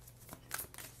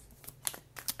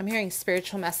 I'm hearing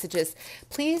spiritual messages.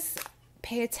 Please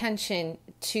pay attention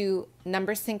to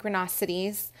number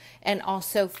synchronicities and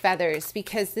also feathers,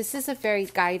 because this is a very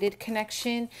guided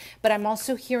connection, but I'm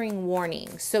also hearing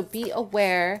warnings. So be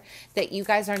aware that you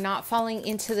guys are not falling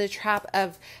into the trap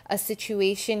of a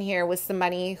situation here with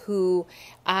somebody who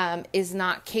is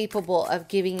not capable of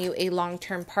giving you a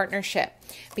long-term partnership.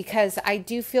 Because I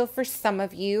do feel for some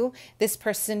of you, this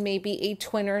person may be a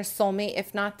twin or a soulmate.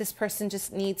 If not, this person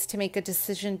just needs to make a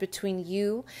decision between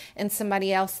you and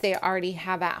somebody else they already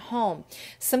have at home.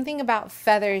 Something about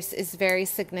feathers is very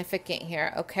significant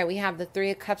here. Okay, we have the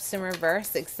 3 of Cups in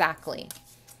reverse. Exactly.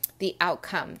 The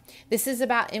outcome. This is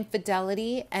about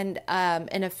infidelity and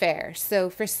an affair. So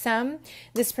for some,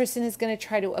 this person is going to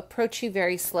try to approach you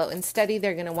very slow and steady.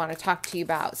 They're going to want to talk to you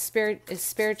about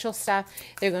spiritual stuff.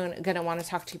 They're going to want to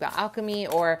talk to you about alchemy,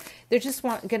 or they're just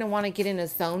going to want to get in a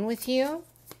zone with you.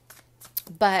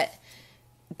 But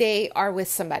they are with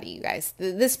somebody, you guys.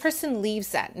 This person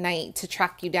leaves at night to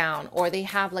track you down, or they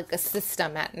have like a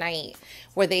system at night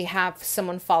where they have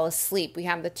someone fall asleep. We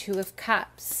have the 2 of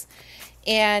Cups.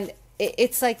 And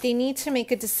it's like they need to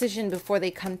make a decision before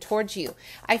they come towards you.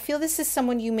 I feel this is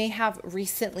someone you may have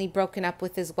recently broken up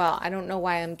with as well. I don't know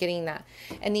why I'm getting that.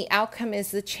 And the outcome is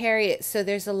the Chariot. So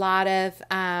there's a lot of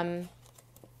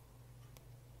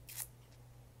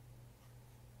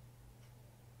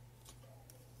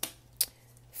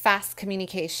fast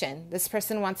communication. This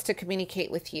person wants to communicate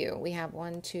with you. We have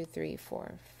 1, 2, 3,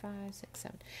 4, 5, 6,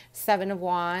 7. 7 of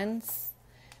Wands.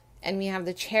 And we have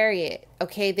the Chariot.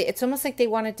 Okay, it's almost like they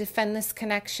want to defend this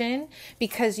connection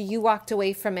because you walked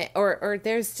away from it. Or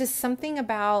there's just something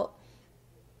about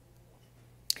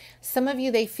some of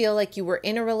you, they feel like you were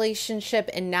in a relationship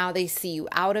and now they see you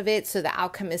out of it. So the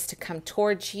outcome is to come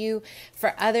towards you.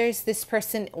 For others, this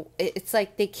person, it's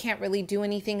like they can't really do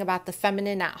anything about the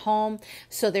feminine at home.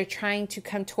 So they're trying to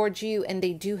come towards you, and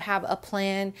they do have a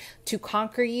plan to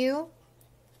conquer you.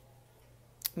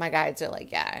 My guides are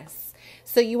like, yes.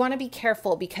 So you want to be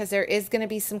careful because there is going to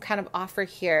be some kind of offer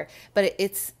here, but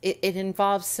it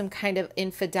involves some kind of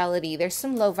infidelity. There's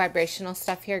some low vibrational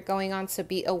stuff here going on, so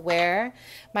be aware,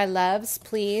 my loves,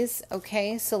 please.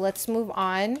 Okay, so let's move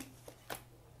on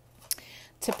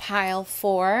to pile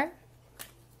 4.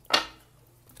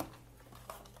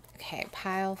 Okay,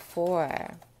 pile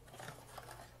 4.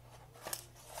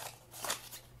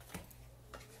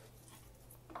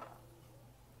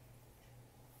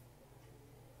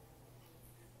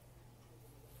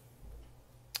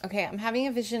 Okay, I'm having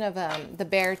a vision of the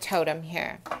bear totem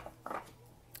here.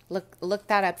 Look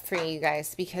that up for you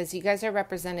guys, because you guys are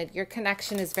represented. Your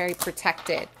connection is very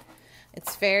protected.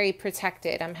 It's very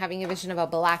protected. I'm having a vision of a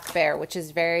black bear, which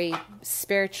is very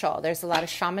spiritual. There's a lot of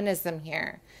shamanism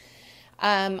here.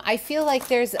 I feel like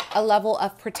there's a level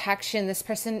of protection. This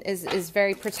person is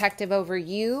very protective over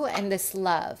you and this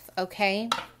love, okay?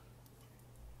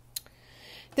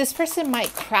 This person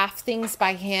might craft things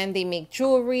by hand. They make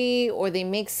jewelry, or they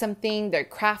make something. They're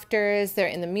crafters. They're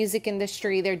in the music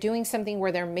industry. They're doing something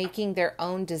where they're making their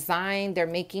own design. They're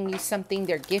making you something.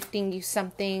 They're gifting you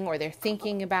something, or they're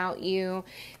thinking about you.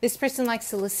 This person likes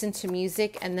to listen to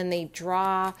music, and then they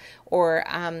draw, or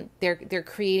they're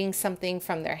creating something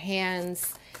from their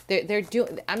hands. They're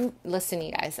doing, listen,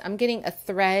 you guys, I'm getting a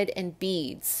thread and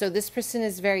beads. So this person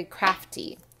is very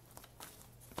crafty.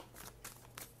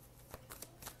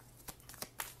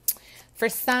 For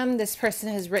some, this person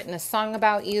has written a song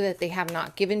about you that they have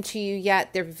not given to you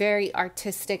yet. They're very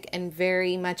artistic and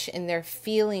very much in their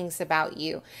feelings about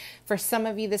you. For some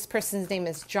of you, this person's name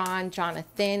is John,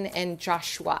 Jonathan, and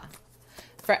Joshua.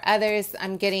 For others,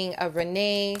 I'm getting a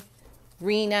Renee,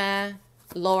 Rena,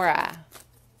 Laura.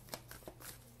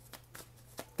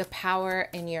 The power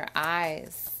in your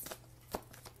eyes.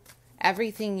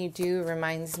 Everything you do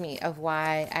reminds me of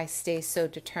why I stay so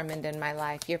determined in my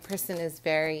life. Your person is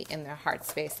very in their heart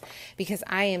space because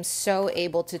I am so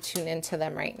able to tune into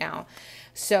them right now.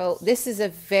 So this is a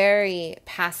very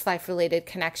past life related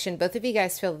connection. Both of you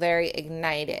guys feel very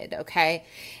ignited, okay?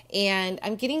 And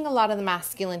I'm getting a lot of the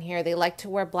masculine here. They like to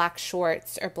wear black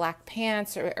shorts or black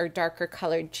pants or darker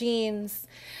colored jeans.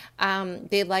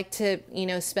 They like to,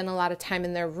 spend a lot of time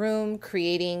in their room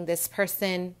creating this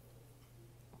person.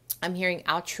 I'm hearing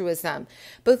altruism.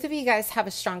 Both of you guys have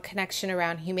a strong connection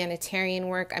around humanitarian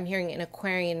work. I'm hearing an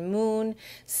Aquarian moon,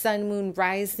 sun, moon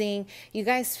rising. You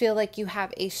guys feel like you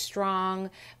have a strong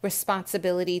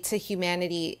responsibility to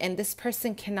humanity, and this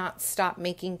person cannot stop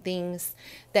making things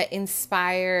that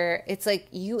inspire. It's like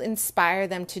you inspire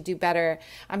them to do better.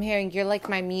 I'm hearing you're like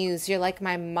my muse. You're like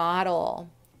my model.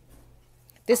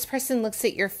 This person looks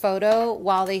at your photo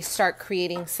while they start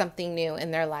creating something new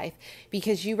in their life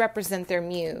because you represent their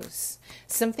muse.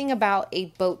 Something about a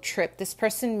boat trip. This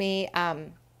person may,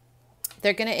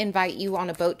 they're going to invite you on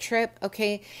a boat trip,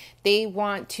 okay? They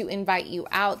want to invite you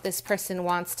out. This person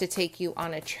wants to take you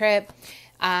on a trip.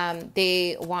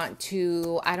 They want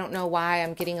to, I don't know why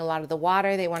I'm getting a lot of the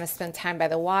water. They want to spend time by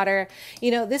the water.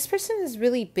 This person is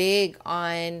really big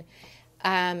on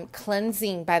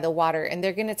cleansing by the water, and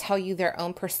they're going to tell you their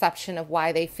own perception of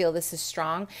why they feel this is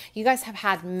strong. You guys have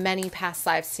had many past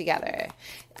lives together.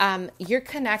 Your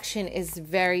connection is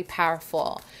very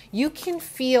powerful. You can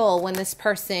feel when this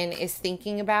person is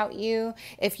thinking about you.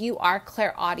 If you are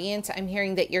clairaudient, I'm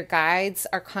hearing that your guides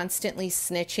are constantly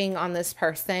snitching on this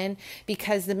person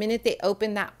because the minute they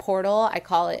open that portal, I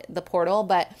call it the portal,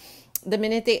 but the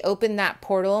minute they open that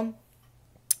portal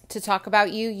to talk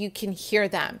about you, you can hear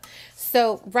them.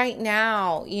 So right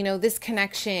now, this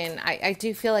connection, I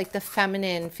do feel like the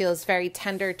feminine feels very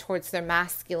tender towards their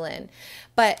masculine.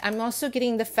 But I'm also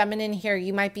getting the feminine here.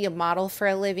 You might be a model for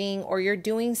a living, or you're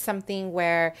doing something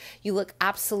where you look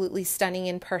absolutely stunning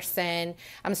in person.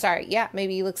 I'm sorry. Yeah,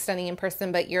 maybe you look stunning in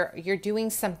person, but you're doing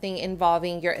something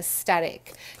involving your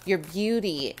aesthetic, your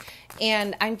beauty.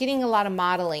 And I'm getting a lot of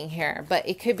modeling here, but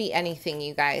it could be anything,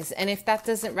 you guys. And if that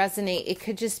doesn't resonate, it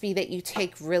could just be that you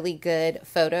take really good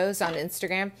photos on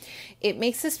Instagram. It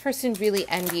makes this person really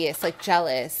envious, like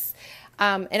jealous.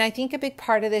 And I think a big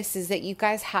part of this is that you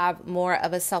guys have more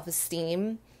of a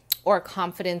self-esteem or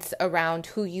confidence around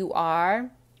who you are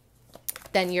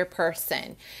than your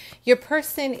person. Your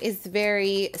person is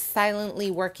very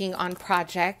silently working on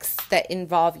projects that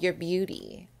involve your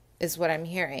beauty, is what I'm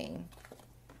hearing.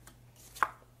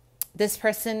 This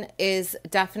person is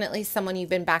definitely someone you've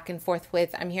been back and forth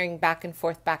with. I'm hearing back and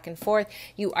forth, back and forth.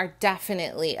 You are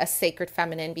definitely a sacred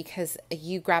feminine because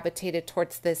you gravitated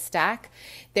towards this deck.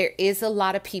 There is a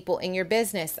lot of people in your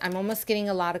business. I'm almost getting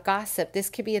a lot of gossip. This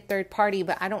could be a third party,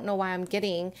 but I don't know why I'm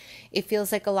getting. It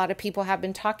feels like a lot of people have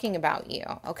been talking about you,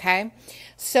 okay?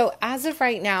 So as of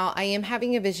right now, I am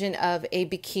having a vision of a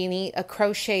bikini, a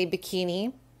crochet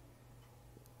bikini.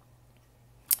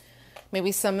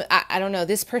 Maybe I don't know,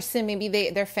 this person, maybe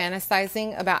they're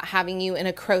fantasizing about having you in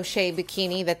a crochet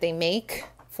bikini that they make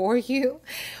for you,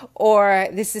 or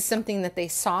this is something that they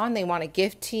saw and they want to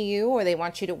gift to you, or they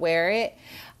want you to wear it.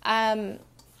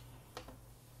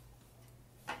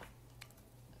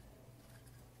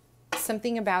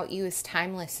 Something about you is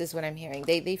timeless is what I'm hearing.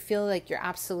 They feel like you're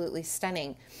absolutely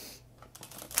stunning.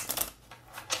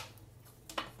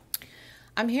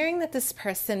 I'm hearing that this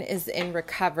person is in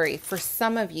recovery. For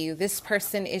some of you, this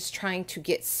person is trying to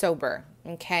get sober,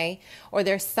 okay? Or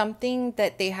there's something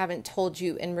that they haven't told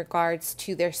you in regards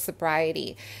to their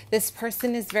sobriety. This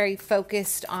person is very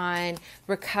focused on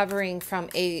recovering from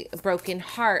a broken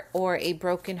heart or a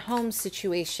broken home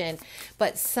situation.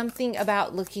 But something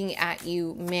about looking at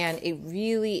you, man, it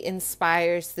really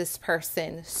inspires this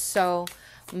person so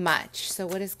much. So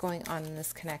what is going on in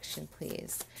this connection,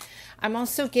 please? I'm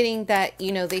also getting that,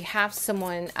 they have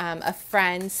someone, a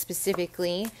friend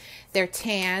specifically. They're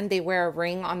tan. They wear a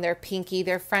ring on their pinky.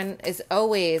 Their friend is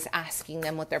always asking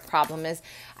them what their problem is.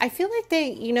 I feel like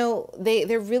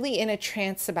they're really in a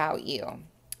trance about you.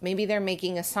 Maybe they're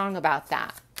making a song about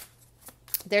that.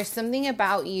 There's something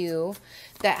about you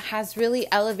that has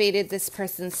really elevated this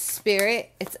person's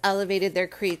spirit. It's elevated their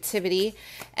creativity,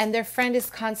 and their friend is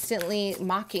constantly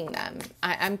mocking them.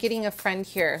 I'm getting a friend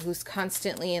here who's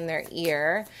constantly in their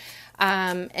ear.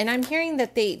 And I'm hearing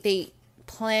that they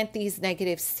plant these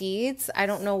negative seeds. I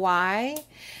don't know why.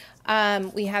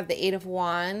 We have the Eight of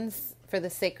Wands for the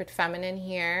sacred feminine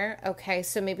here. Okay,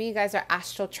 so maybe you guys are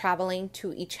astral traveling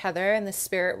to each other in the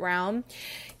spirit realm.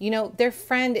 You know, their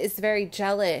friend is very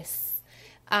jealous,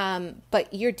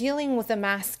 but you're dealing with a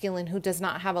masculine who does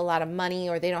not have a lot of money,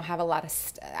 or they don't have a lot of,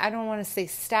 I don't want to say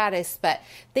status, but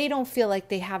they don't feel like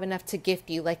they have enough to gift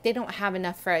you. Like they don't have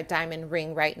enough for a diamond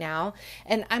ring right now.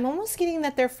 And I'm almost getting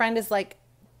that their friend is like,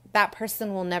 that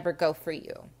person will never go for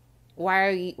you. Why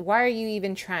are you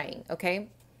even trying? Okay.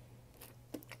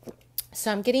 So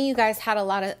I'm getting you guys had a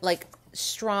lot of like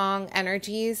strong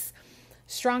energies,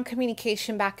 strong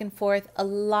communication back and forth, a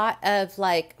lot of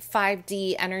like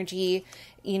 5D energy.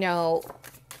 You know,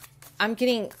 I'm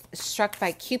getting struck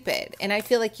by Cupid, and I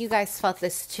feel like you guys felt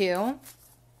this too.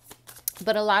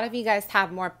 But a lot of you guys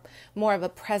have more of a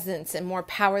presence and more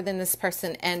power than this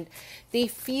person, and they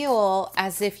feel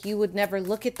as if you would never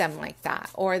look at them like that,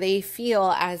 or they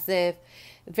feel as if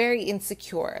very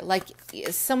insecure, like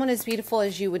someone as beautiful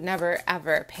as you would never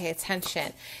ever pay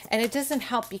attention. And it doesn't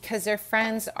help because their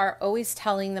friends are always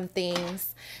telling them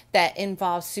things that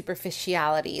involve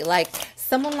superficiality, like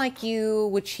someone like you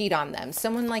would cheat on them,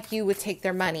 someone like you would take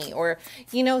their money, or,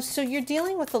 you know, so you're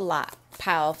dealing with a lot,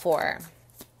 pile 4.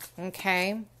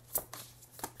 Okay,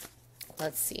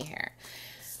 let's see here.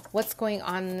 What's going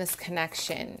on in this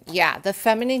connection? Yeah, the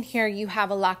feminine here, you have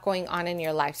a lot going on in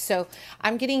your life. So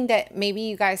I'm getting that maybe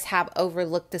you guys have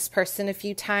overlooked this person a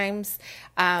few times.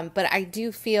 But I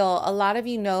do feel a lot of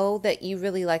you know that you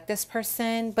really like this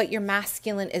person, but your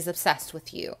masculine is obsessed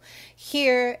with you.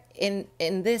 Here in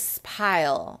this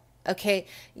pile, okay,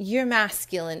 your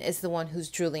masculine is the one who's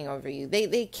drooling over you.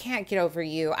 They can't get over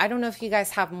you. I don't know if you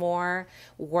guys have more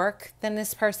work than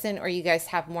this person, or you guys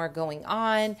have more going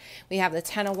on. We have the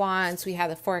 10 of Wands. We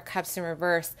have the 4 of Cups in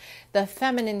reverse. The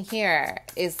feminine here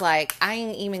is like, I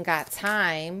ain't even got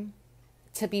time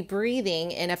to be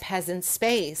breathing in a peasant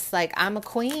space. Like, I'm a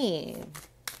queen.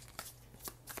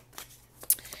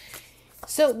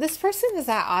 So this person is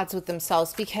at odds with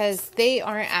themselves because they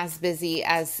aren't as busy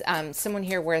as someone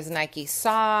here wears Nike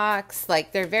socks.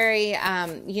 Like they're very,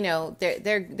 you know,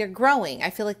 they're growing. I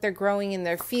feel like they're growing in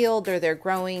their field, or they're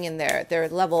growing in their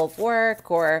level of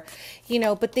work, or, you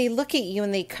know, but they look at you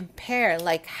and they compare,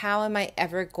 like, how am I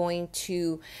ever going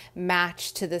to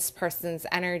match to this person's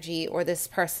energy or this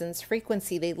person's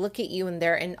frequency? They look at you and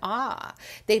they're in awe.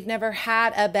 They've never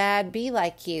had a bad bee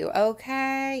like you.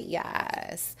 Okay.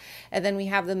 Yes. And then we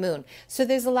have the moon. So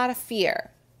there's a lot of fear.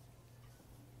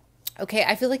 Okay,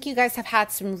 I feel like you guys have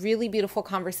had some really beautiful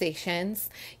conversations.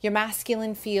 Your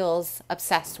masculine feels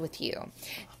obsessed with you.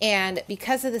 And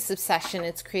because of this obsession,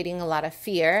 it's creating a lot of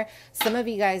fear. Some of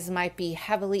you guys might be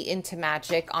heavily into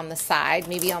magic on the side,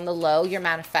 maybe on the low, you're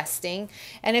manifesting.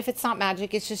 And if it's not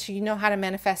magic, it's just you know how to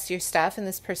manifest your stuff, and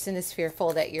this person is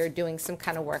fearful that you're doing some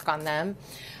kind of work on them.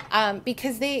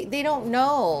 Because they don't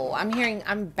know. I'm hearing,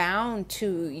 I'm bound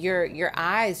to your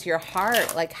eyes, your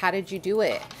heart. Like, how did you do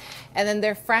it? And then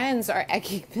their friends are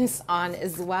egging this on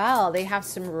as well. They have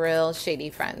some real shady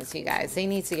friends, you guys. They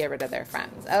need to get rid of their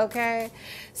friends, okay?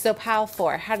 So pile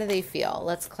 4, how do they feel?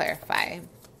 Let's clarify.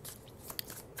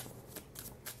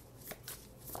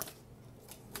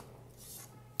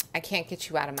 I can't get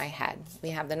you out of my head. We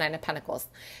have the 9 of Pentacles.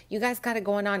 You guys got it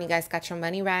going on. You guys got your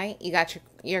money right. You got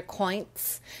your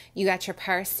coins. You got your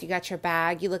purse. You got your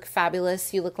bag. You look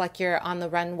fabulous. You look like you're on the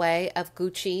runway of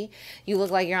Gucci. You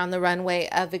look like you're on the runway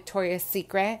of Victoria's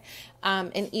Secret.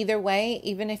 And either way,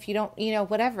 even if you don't, you know,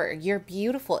 whatever, you're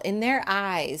beautiful. In their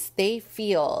eyes, they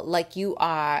feel like you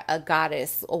are a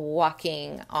goddess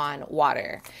walking on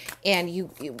water. And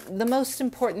the most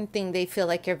important thing, they feel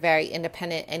like you're very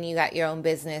independent, and you got your own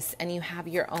business, and you have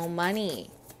your own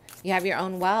money. You have your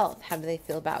own wealth. How do they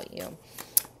feel about you?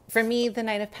 For me, the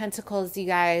 9 of Pentacles, you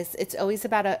guys, it's always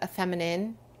about a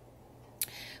feminine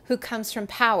who comes from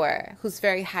power, who's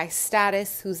very high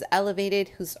status, who's elevated,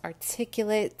 who's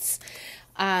articulate,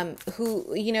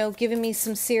 who, you know, giving me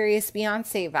some serious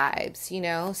Beyonce vibes, you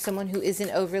know, someone who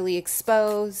isn't overly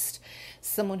exposed,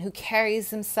 someone who carries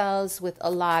themselves with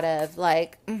a lot of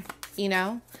like, you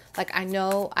know, like, I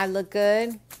know I look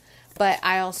good, but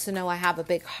I also know I have a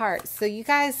big heart. So you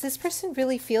guys, this person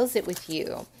really feels it with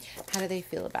you. How do they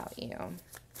feel about you?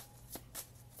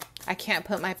 I can't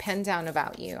put my pen down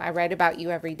about you. I write about you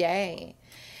every day.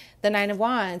 The 9 of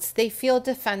Wands, they feel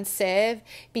defensive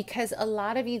because a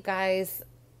lot of you guys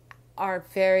are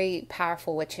very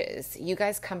powerful witches. You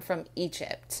guys come from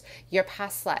Egypt, your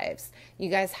past lives. You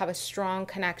guys have a strong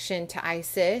connection to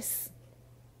Isis.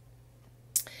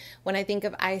 When I think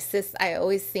of Isis, I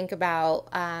always think about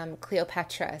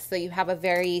Cleopatra. So you have a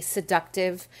very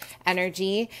seductive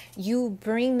energy. You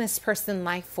bring this person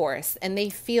life force and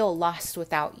they feel lost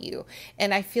without you.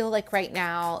 And I feel like right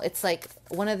now, it's like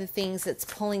one of the things that's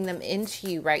pulling them into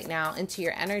you right now, into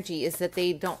your energy, is that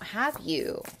they don't have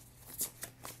you.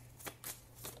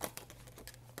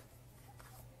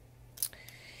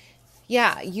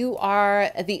 Yeah, you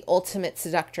are the ultimate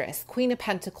seductress. Queen of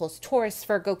Pentacles, Taurus,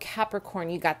 Virgo, Capricorn.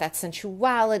 You got that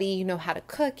sensuality. You know how to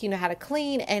cook. You know how to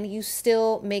clean. And you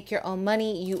still make your own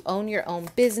money. You own your own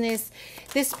business.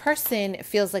 This person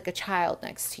feels like a child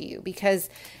next to you because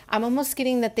I'm almost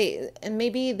getting that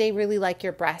maybe they really like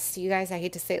your breasts. You guys, I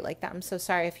hate to say it like that. I'm so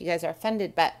sorry if you guys are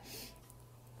offended, but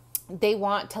they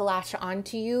want to latch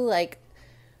onto you. Like,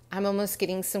 I'm almost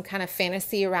getting some kind of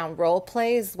fantasy around role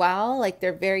play as well. Like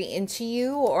they're very into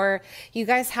you, or you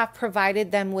guys have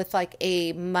provided them with like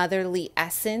a motherly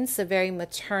essence, a very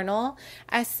maternal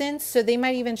essence. So they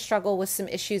might even struggle with some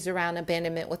issues around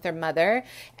abandonment with their mother.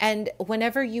 And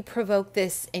whenever you provoke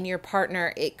this in your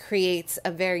partner, it creates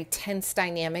a very tense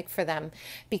dynamic for them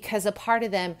because a part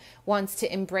of them wants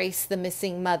to embrace the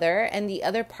missing mother and the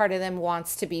other part of them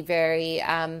wants to be very,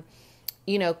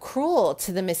 cruel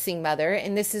to the missing mother.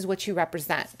 And this is what you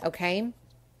represent. Okay.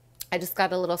 I just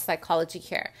got a little psychology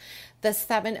here. The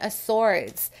Seven of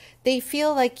Swords. They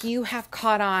feel like you have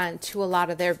caught on to a lot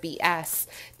of their BS.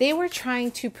 They were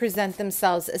trying to present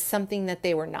themselves as something that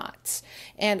they were not.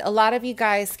 And a lot of you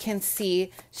guys can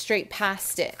see straight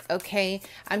past it. Okay.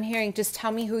 I'm hearing, just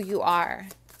tell me who you are.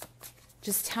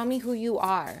 Just tell me who you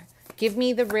are. Give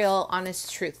me the real,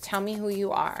 honest truth. Tell me who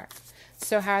you are.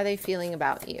 So how are they feeling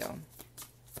about you?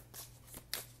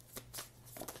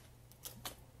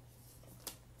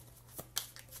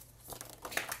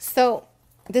 So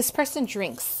this person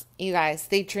drinks, you guys.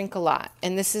 They drink a lot.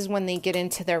 And this is when they get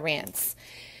into their rants.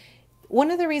 One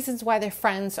of the reasons why their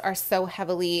friends are so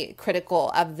heavily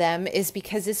critical of them is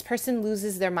because this person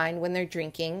loses their mind when they're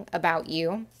drinking about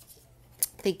you.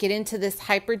 They get into this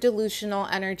hyper delusional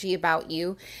energy about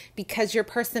you because your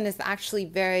person is actually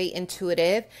very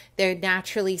intuitive. They're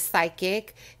naturally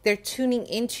psychic. They're tuning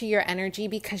into your energy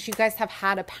because you guys have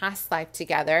had a past life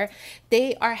together.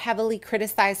 They are heavily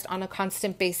criticized on a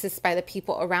constant basis by the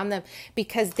people around them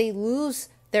because they lose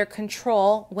their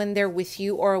control when they're with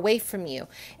you or away from you.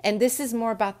 And this is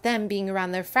more about them being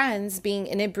around their friends, being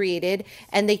inebriated,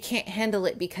 and they can't handle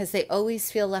it because they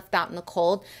always feel left out in the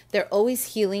cold. They're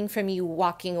always healing from you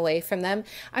walking away from them.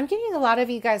 I'm getting a lot of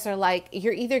you guys are like,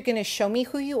 you're either going to show me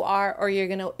who you are or you're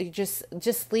going to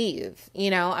just leave.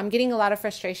 I'm getting a lot of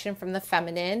frustration from the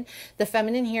feminine. The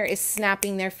feminine here is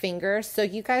snapping their fingers. So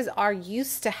you guys are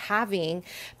used to having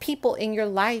people in your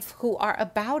life who are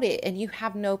about it and you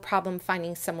have no problem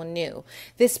finding someone new.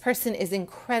 This person is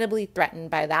incredibly threatened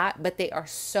by that, but they are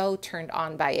so turned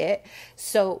on by it.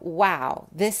 So wow,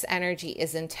 this energy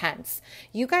is intense.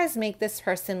 You guys make this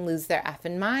person lose their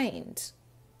effing mind.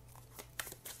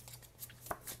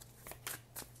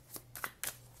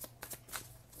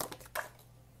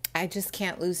 I just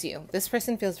can't lose you. This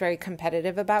person feels very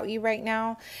competitive about you right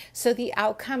now. So the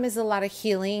outcome is a lot of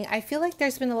healing. I feel like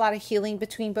there's been a lot of healing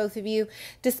between both of you.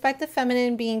 Despite the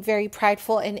feminine being very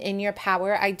prideful and in your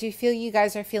power, I do feel you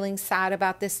guys are feeling sad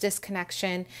about this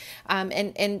disconnection.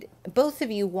 And both of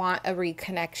you want a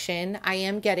reconnection. I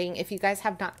am getting, if you guys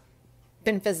have not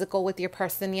been physical with your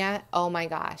person yet, oh my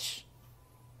gosh.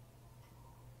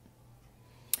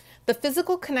 The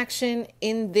physical connection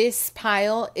in this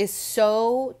pile is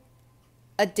so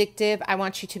addictive. I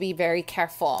want you to be very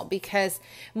careful because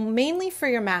mainly for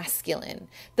your masculine.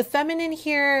 The feminine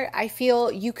here, I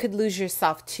feel you could lose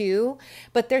yourself too,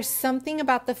 but there's something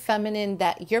about the feminine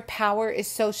that your power is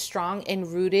so strong and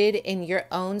rooted in your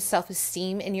own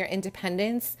self-esteem and your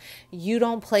independence. You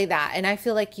don't play that. And I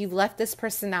feel like you've left this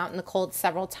person out in the cold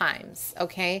several times.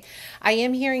 Okay. I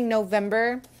am hearing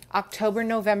October,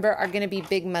 November are going to be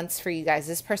big months for you guys.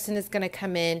 This person is going to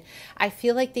come in. I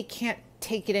feel like they can't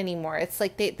take it anymore. It's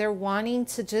like they're wanting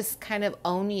to just kind of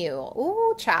own you.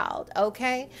 Ooh, child.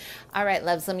 Okay. All right,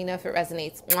 loves. Let me know if it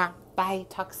resonates. Mwah. Bye.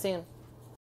 Talk soon.